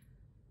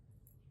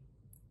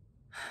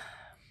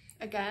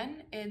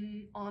 Again,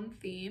 on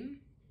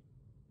theme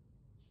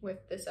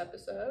with this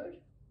episode,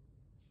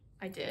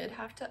 I did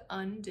have to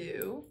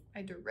undo, I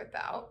had to rip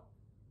out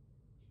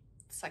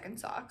the second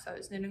socks. I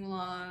was knitting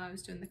along, I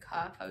was doing the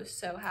cuff, I was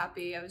so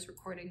happy. I was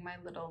recording my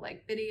little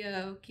like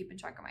video, keeping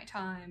track of my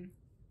time,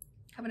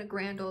 having a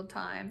grand old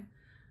time.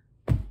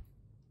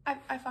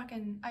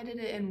 I did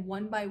it in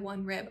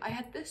 1x1 rib. I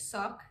had this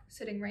sock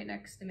sitting right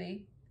next to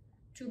me,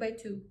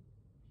 2x2,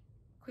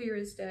 clear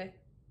as day.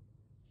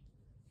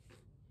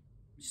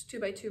 Just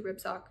 2x2 rib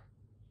sock.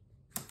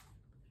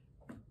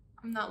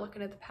 I'm not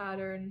looking at the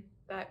pattern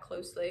that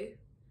closely.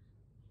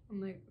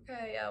 I'm like,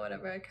 okay, yeah,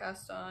 whatever, I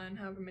cast on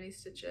however many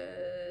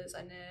stitches,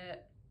 I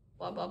knit,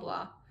 blah, blah,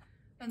 blah.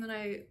 And then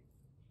I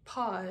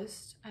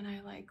paused and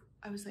I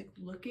was like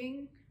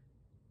looking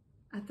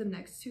at them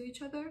next to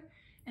each other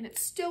and it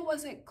still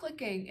wasn't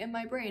clicking in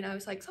my brain. I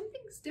was like,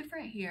 something's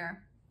different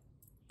here.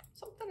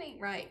 Something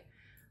ain't right.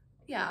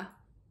 Yeah,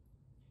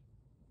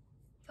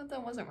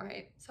 something wasn't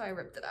right. So I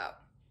ripped it out.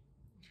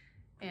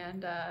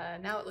 And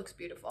now it looks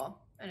beautiful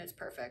and it's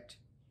perfect.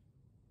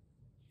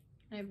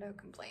 I have no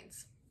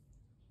complaints.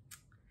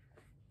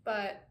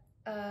 But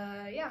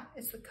yeah,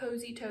 it's the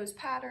Cozy Toes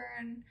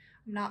pattern.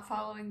 I'm not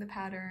following the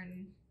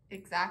pattern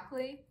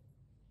exactly.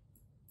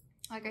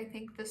 Like I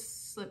think the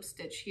slip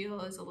stitch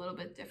heel is a little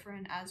bit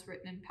different as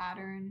written in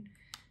pattern.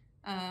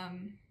 But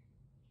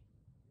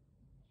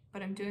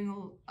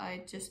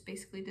I just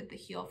basically did the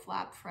heel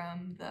flap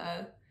from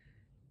the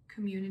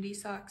Community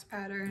Socks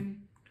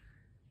pattern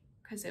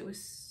because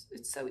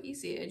it's so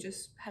easy. I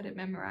just had it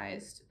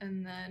memorized.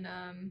 And then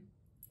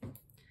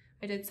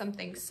I did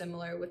something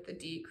similar with the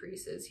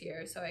decreases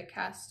here. So I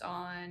cast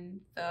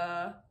on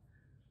the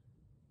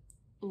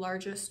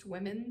largest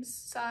women's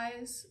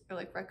size, or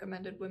like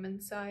recommended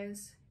women's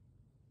size,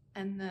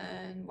 and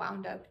then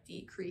wound up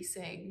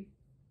decreasing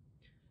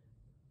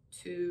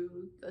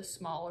to the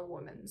smaller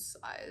women's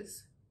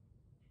size.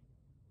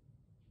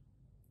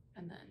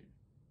 And then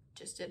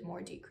just did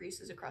more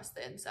decreases across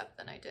the instep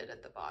than I did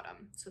at the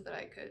bottom so that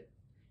I could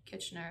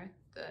Kitchener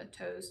the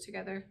toes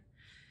together.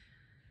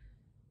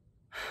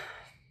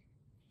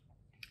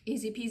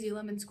 Easy peasy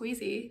lemon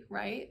squeezy,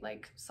 right?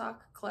 Like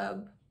sock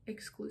club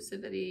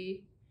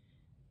exclusivity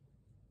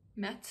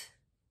met.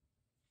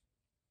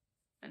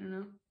 I don't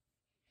know.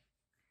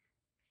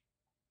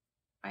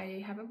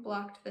 I haven't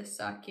blocked this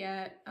sock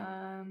yet,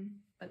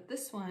 but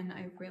this one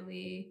I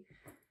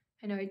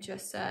know I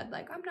just said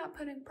like I'm not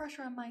putting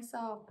pressure on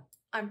myself.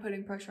 I'm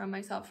putting pressure on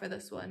myself for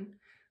this one.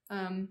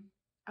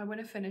 I want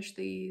to finish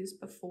these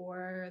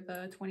before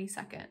the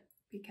 22nd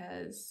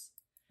because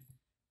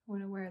I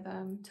want to wear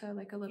them to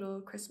like a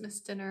little Christmas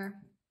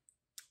dinner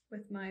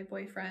with my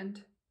boyfriend.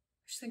 I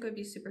just think it would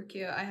be super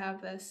cute. I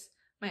have this,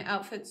 my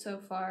outfit so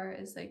far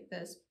is like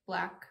this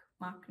black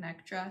mock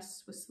neck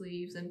dress with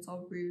sleeves and it's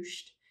all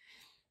ruched.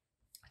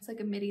 It's like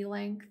a midi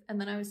length. And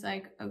then I was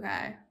like,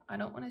 okay, I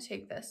don't want to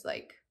take this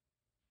like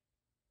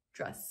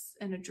dress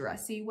in a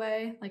dressy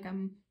way. Like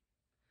I'm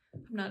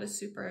not a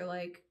super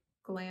like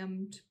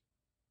glammed,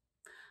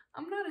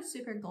 I'm not a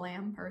super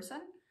glam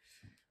person.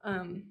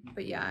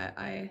 But yeah,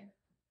 I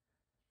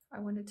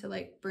wanted to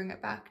like bring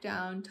it back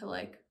down to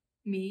like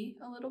me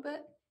a little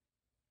bit.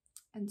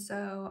 And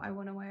so I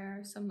want to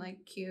wear some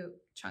like cute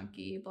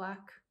chunky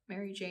black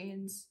Mary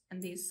Janes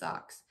and these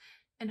socks.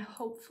 And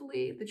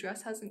hopefully the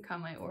dress hasn't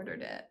come, I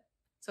ordered it.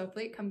 So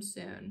hopefully it comes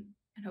soon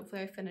and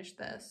hopefully I finish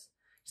this.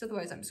 Because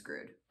otherwise I'm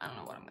screwed. I don't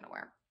know what I'm going to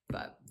wear,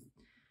 but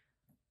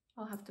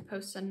I'll have to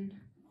post an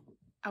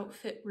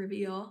outfit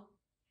reveal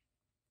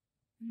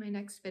in my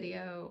next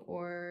video,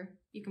 or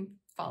you can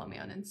follow me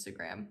on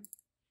Instagram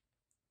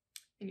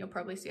and you'll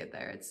probably see it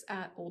there. It's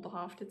at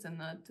Oldehoft. It's in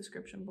the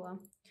description below.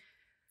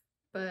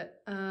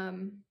 But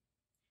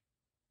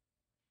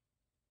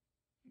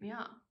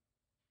yeah.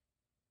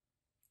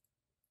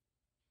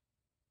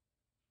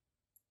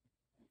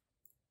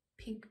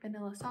 Pink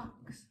vanilla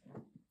socks,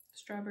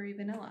 strawberry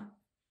vanilla.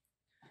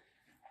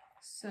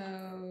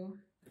 So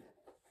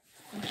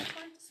what I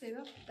wanted to say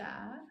about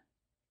that,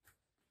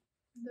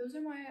 those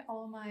are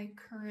all my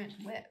current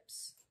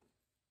whips.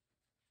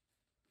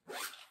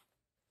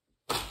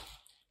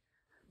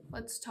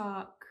 Let's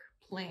talk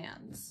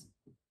plans.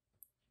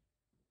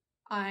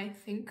 I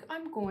think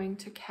I'm going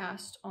to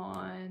cast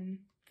on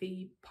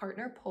the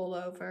partner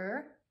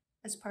pullover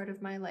as part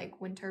of my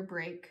like winter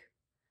break,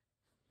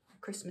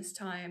 Christmas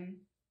time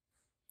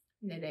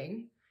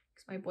knitting,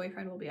 because my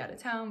boyfriend will be out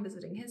of town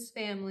visiting his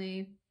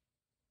family.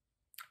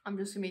 I'm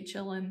just gonna be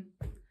chilling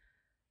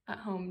at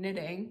home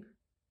knitting,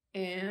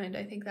 and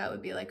I think that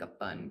would be like a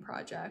fun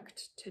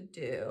project to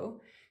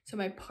do. So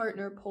my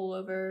partner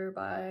pullover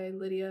by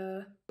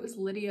Lydia, it was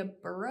Lydia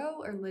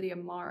Burrow or Lydia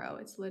Morrow?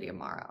 It's Lydia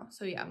Morrow.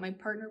 So yeah, my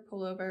partner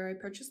pullover, I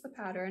purchased the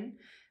pattern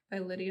by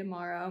Lydia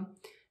Morrow,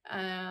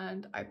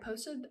 and I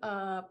posted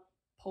a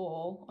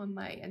poll on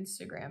my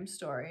Instagram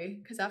story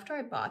because after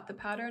I bought the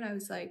pattern, I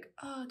was like,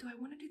 oh, do I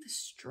want to do the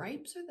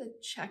stripes or the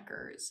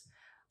checkers?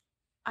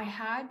 I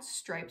had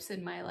stripes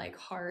in my like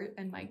heart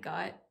and my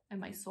gut and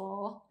my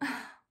soul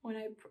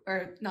when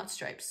or not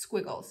stripes,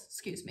 squiggles,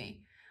 excuse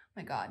me.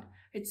 Oh my God,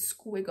 it's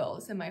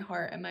squiggles in my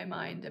heart and my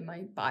mind and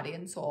my body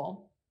and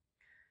soul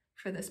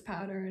for this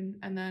pattern.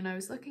 And then I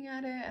was looking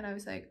at it and I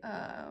was like,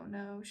 oh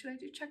no, should I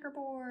do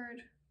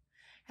checkerboard?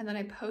 And then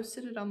I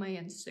posted it on my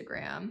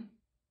Instagram.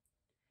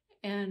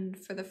 And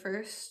for the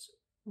first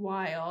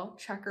while,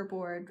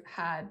 checkerboard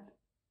had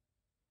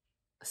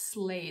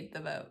slayed the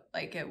vote.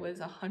 Like it was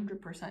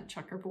 100%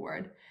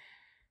 checkerboard.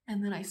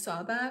 And then I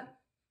saw that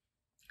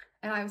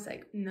and I was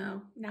like,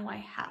 no, now I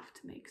have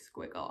to make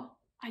squiggle.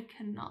 I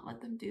cannot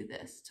let them do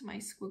this to my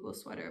squiggle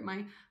sweater,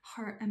 my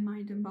heart and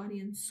mind and body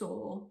and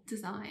soul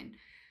design.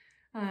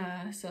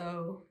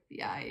 So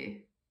yeah,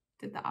 I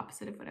did the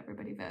opposite of what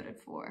everybody voted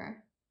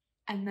for.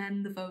 And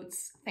then the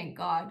votes, thank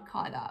God,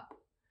 caught up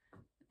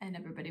and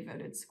everybody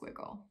voted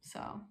squiggle. So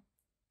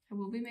I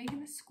will be making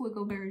the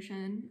squiggle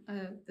version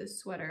of this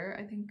sweater.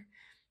 I think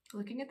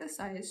looking at the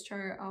size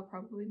chart, I'll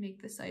probably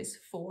make the size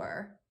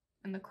 4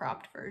 in the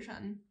cropped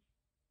version.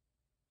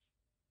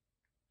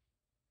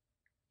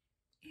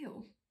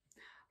 Ew,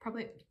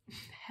 probably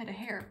head of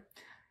hair.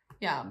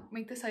 Yeah,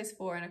 make the size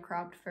 4 in a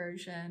cropped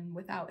version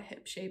without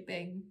hip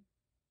shaping.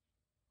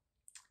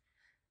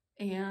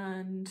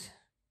 And,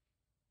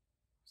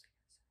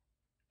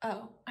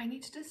 oh, I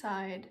need to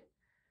decide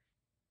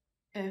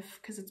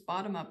because it's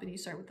bottom up and you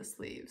start with the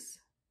sleeves.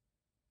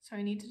 So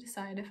I need to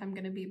decide if I'm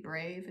gonna be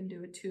brave and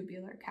do a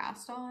tubular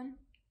cast on.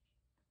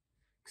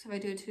 Because if I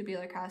do a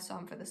tubular cast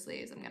on for the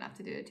sleeves, I'm gonna have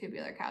to do a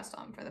tubular cast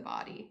on for the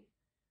body.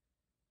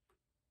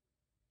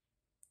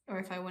 Or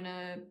if I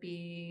wanna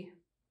be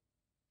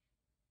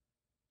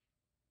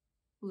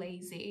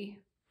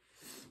lazy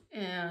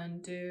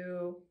and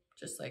do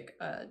just like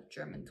a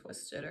German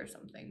twisted or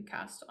something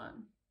cast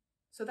on.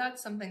 So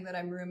that's something that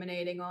I'm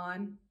ruminating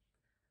on.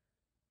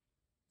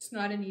 It's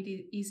not an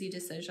easy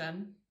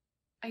decision.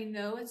 I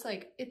know it's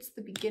like, it's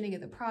the beginning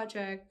of the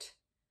project.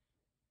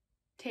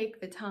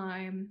 Take the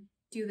time,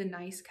 do the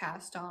nice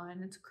cast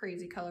on. It's a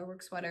crazy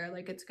colorwork sweater.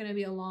 Like it's gonna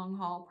be a long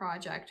haul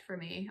project for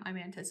me. I'm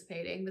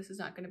anticipating this is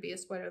not gonna be a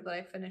sweater that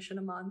I finish in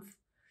a month.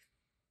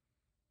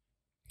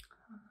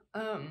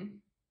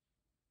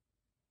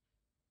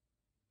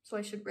 So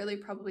I should really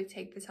probably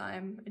take the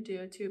time and do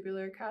a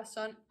tubular cast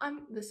on.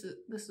 This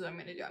is what I'm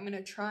gonna do. I'm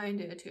gonna try and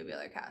do a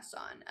tubular cast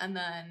on, and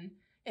then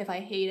if I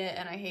hate it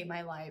and I hate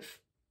my life,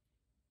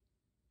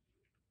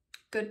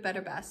 good,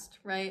 better, best,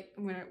 right?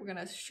 We're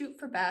gonna shoot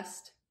for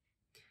best.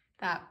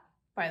 That,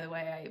 by the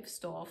way, I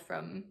stole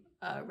from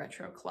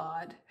Retro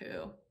Claude,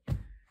 who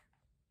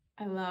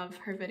I love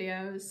her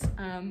videos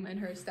and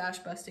her stash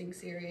busting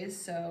series,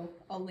 so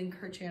I'll link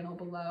her channel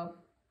below.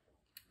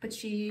 But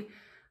she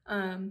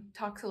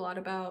talks a lot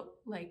about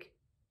like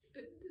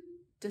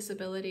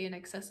disability and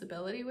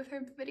accessibility with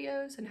her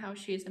videos and how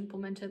she's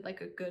implemented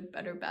like a good,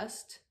 better,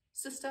 best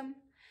system.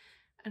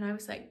 And I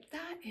was like,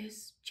 that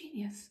is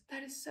genius.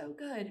 That is so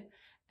good.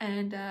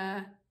 And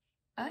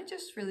I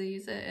just really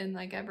use it in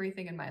like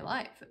everything in my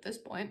life at this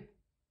point.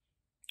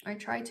 I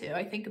try to,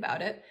 I think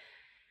about it.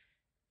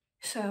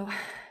 So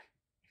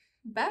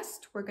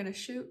best, we're gonna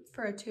shoot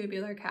for a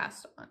tubular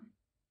cast on.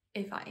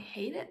 If I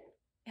hate it,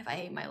 if I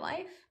hate my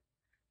life,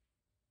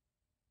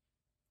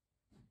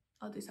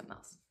 I'll do something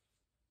else.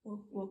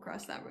 We'll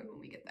cross that road when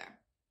we get there.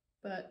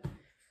 But,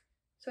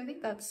 so I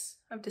think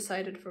I've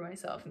decided for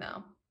myself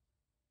now.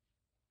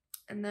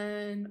 And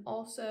then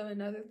also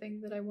another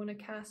thing that I want to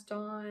cast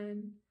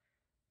on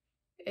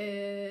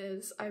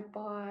is I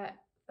bought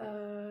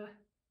the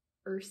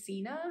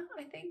Ursina,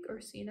 I think,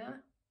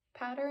 Ursina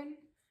pattern.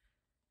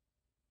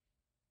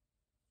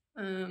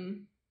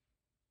 Oh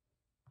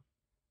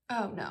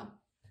no,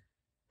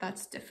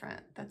 that's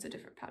different. That's a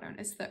different pattern.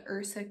 It's the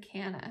Ursa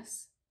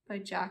Canis by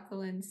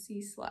Jacqueline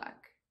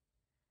Cieslak.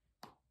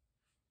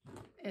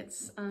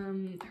 It's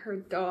her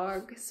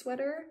dog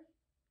sweater.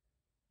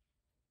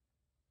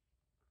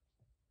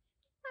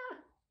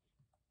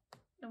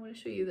 I want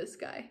to show you this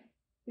guy.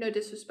 No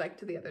disrespect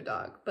to the other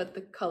dog, but the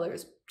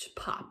colors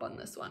pop on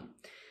this one.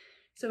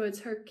 So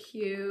it's her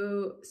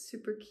cute,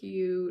 super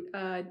cute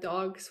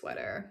dog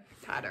sweater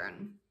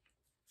pattern.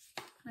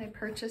 I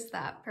purchased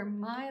that for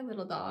my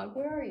little dog.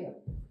 Where are you?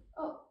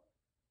 Oh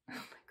my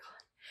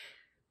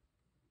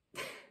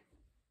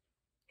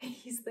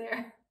He's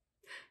there,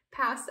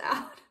 passed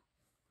out.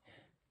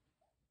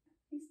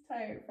 He's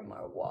tired from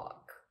our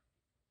walk.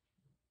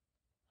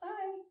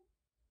 Hi,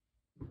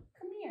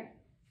 come here.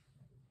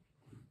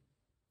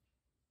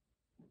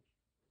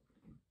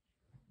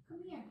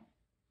 Come here.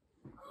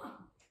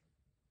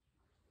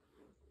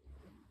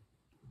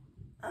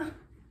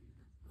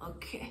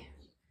 Okay.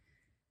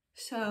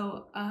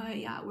 So,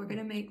 yeah, we're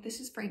gonna make, this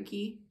is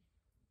Frankie.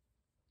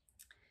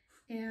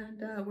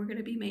 And we're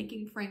gonna be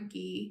making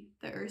Frankie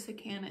the Ursa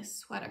Canis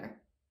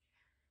sweater.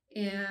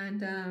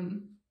 And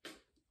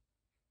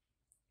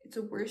it's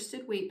a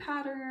worsted weight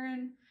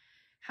pattern,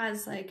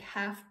 has like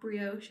half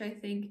brioche, I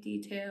think,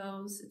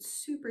 details. It's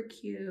super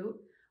cute.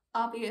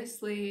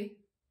 Obviously,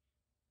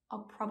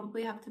 I'll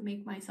probably have to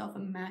make myself a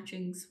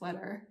matching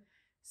sweater.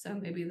 So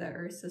maybe the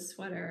Ursa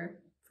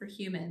sweater for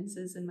humans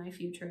is in my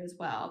future as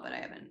well, but I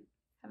haven't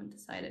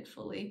decided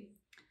fully.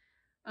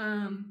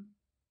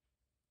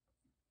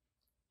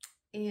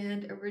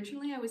 And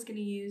originally I was gonna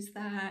use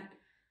that,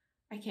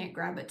 I can't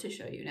grab it to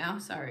show you now,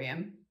 sorry,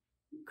 I'm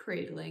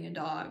cradling a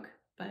dog,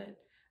 but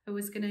I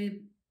was gonna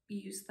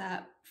use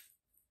that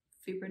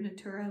Fibra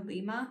Natura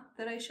Lima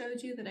that I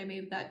showed you, that I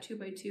made that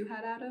 2x2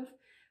 hat out of,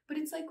 but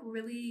it's like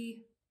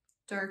really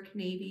dark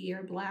navy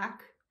or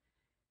black.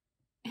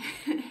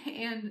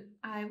 And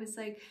I was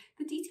like,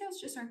 the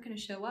details just aren't going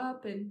to show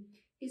up, and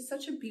he's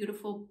such a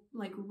beautiful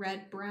like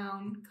red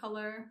brown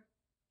color.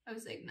 I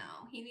was like,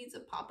 no, he needs a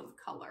pop of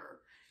color.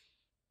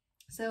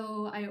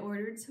 So I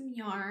ordered some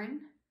yarn.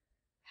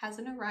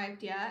 Hasn't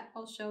arrived yet.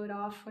 I'll show it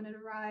off when it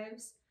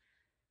arrives.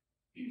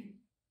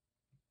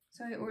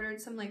 So I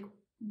ordered some like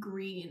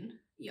green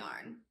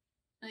yarn.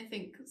 I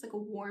think it's like a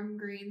warm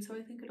green, so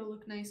I think it'll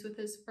look nice with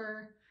his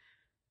fur.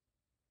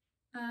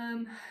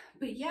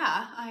 But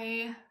yeah,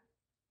 I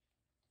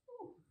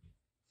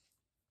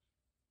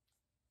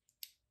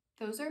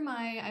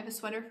have a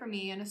sweater for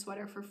me and a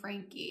sweater for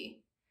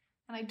Frankie.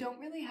 And I don't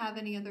really have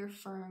any other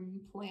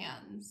firm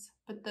plans,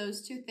 but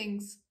those two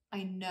things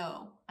I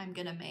know I'm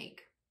gonna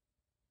make.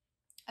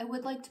 I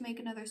would like to make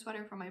another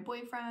sweater for my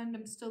boyfriend.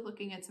 I'm still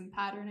looking at some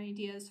pattern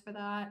ideas for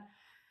that.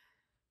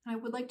 And I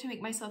would like to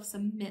make myself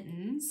some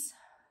mittens,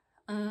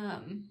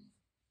 because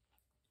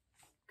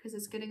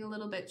it's getting a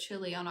little bit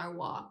chilly on our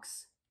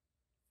walks.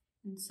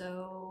 And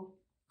so,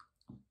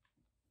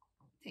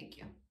 thank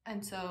you.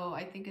 And so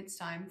I think it's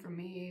time for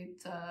me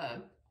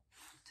to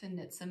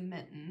knit some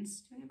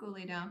mittens. Do you want to go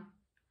lay down?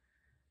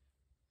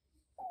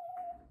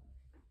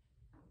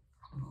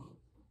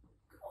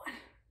 Go on.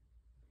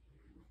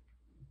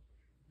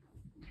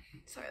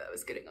 Sorry, that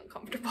was getting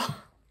uncomfortable.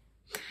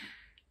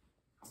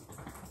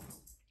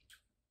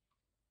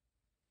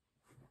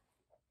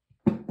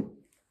 But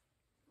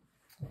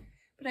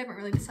I haven't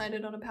really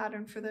decided on a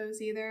pattern for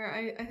those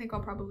either. I think I'll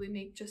probably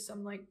make just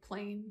some like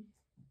plain,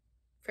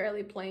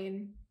 fairly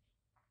plain,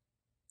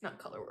 not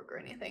color work or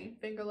anything,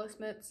 fingerless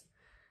mitts.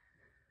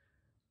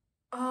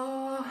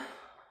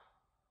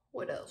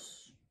 What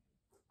else?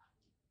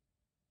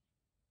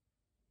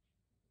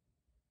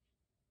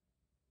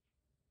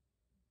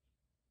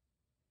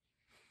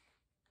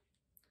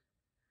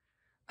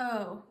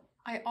 Oh,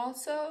 I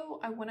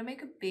want to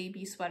make a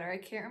baby sweater. I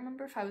can't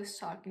remember if I was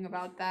talking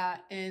about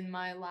that in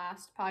my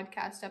last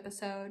podcast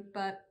episode,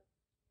 but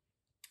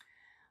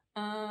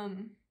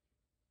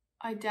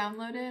I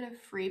downloaded a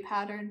free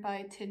pattern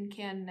by Tin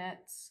Can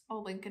Knits.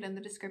 I'll link it in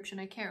the description.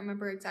 I can't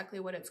remember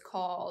exactly what it's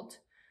called.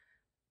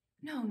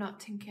 No, not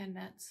Tin Can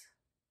Knits.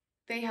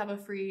 They have a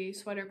free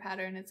sweater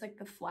pattern. It's like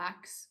the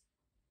flax,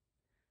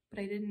 but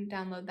I didn't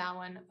download that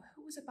one.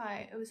 Who was it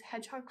by? It was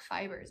Hedgehog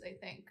Fibers, I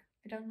think.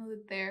 I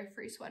downloaded their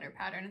free sweater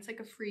pattern. It's like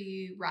a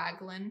free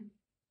raglan.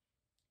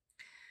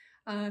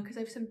 Because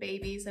I have some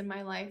babies in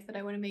my life that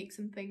I want to make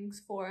some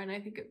things for, and I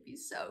think it'd be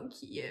so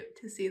cute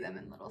to see them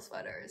in little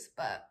sweaters,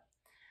 but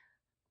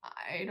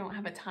I don't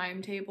have a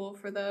timetable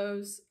for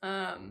those.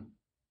 Although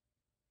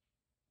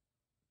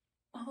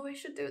I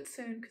should do it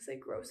soon because they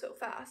grow so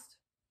fast.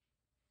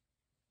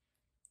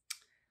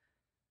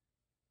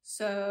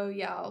 So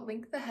yeah, I'll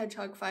link the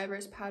Hedgehog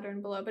Fibers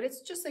pattern below, but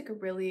it's just like a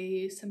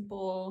really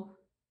simple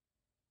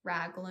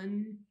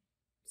raglan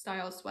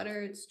style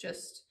sweater. It's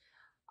just,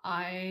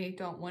 I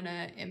don't want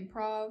to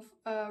improv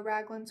a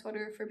raglan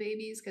sweater for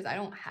babies because I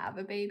don't have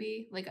a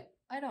baby. Like,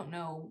 I don't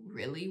know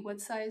really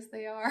what size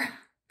they are.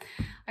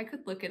 I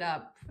could look it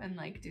up and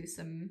like do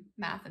some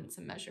math and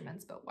some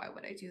measurements, but why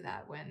would I do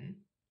that when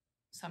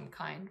some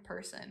kind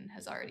person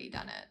has already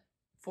done it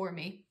for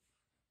me?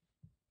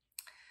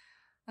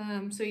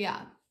 So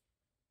yeah,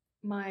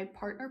 my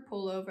partner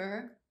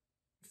pullover,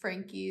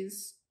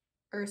 Frankie's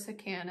Ursa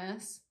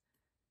Canis,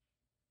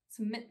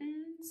 some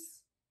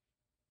mittens,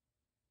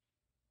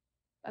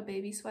 a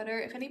baby sweater.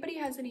 If anybody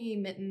has any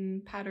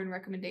mitten pattern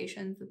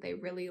recommendations that they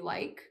really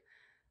like,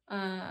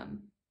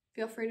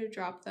 feel free to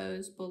drop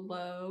those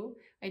below.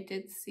 I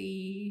did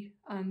see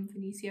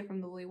Venetia from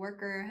the Woolly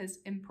Worker has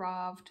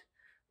improved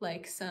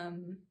like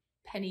some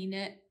penny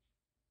knit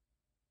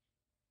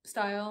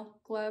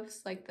style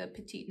gloves, like the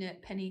petite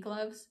knit penny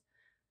gloves.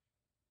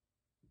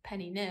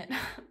 Penny knit,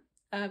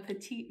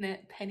 petite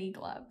knit penny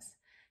gloves.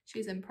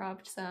 She's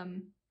improv'd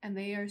some, and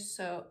they are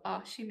so,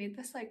 oh, she made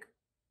this like,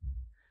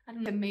 I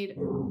don't know, made,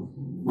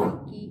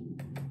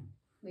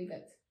 leave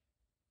it.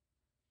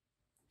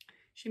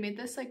 She made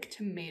this like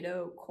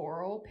tomato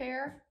coral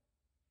pear.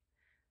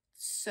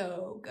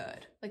 So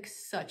good, like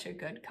such a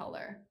good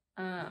color.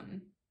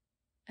 And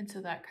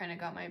so that kind of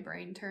got my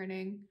brain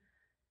turning.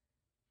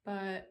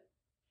 But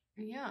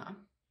yeah,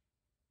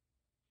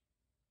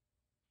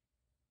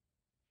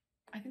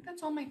 I think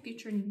that's all my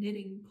future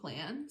knitting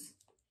plans,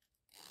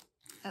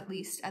 at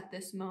least at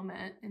this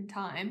moment in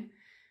time.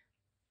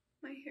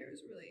 My hair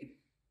is really...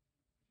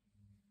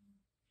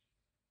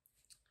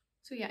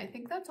 So yeah, I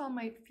think that's all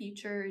my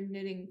future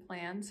knitting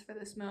plans for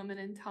this moment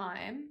in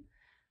time.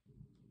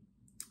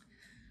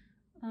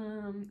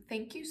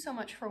 Thank you so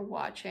much for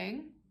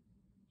watching.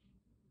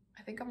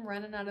 I think I'm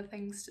running out of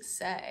things to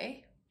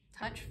say.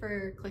 Much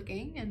for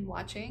clicking and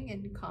watching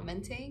and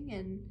commenting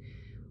and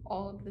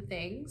all of the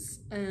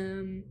things.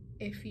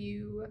 If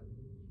you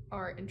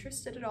are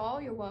interested at all,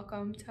 you're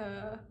welcome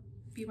to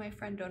be my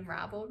friend on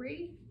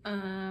Ravelry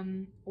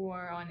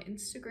or on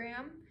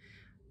Instagram.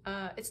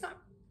 It's not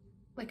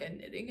like a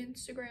knitting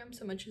Instagram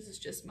so much as it's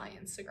just my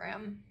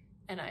Instagram,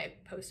 and I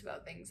post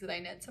about things that I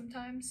knit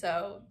sometimes,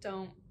 so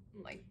don't,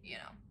 like, you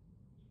know,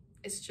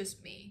 it's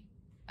just me.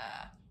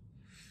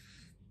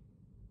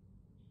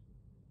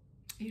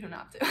 You don't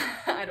have to.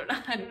 I don't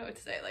know what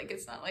to say. Like,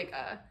 it's not like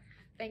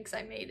thanks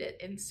I made it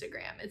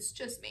Instagram. It's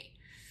just me.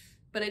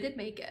 But I did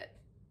make it,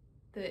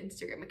 the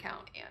Instagram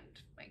account,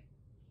 and like,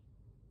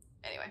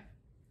 anyway.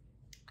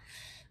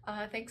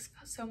 Thanks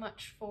so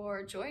much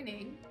for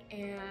joining,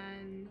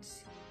 and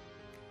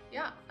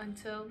yeah,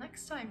 until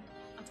next time,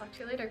 I'll talk to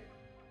you later.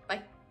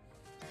 Bye.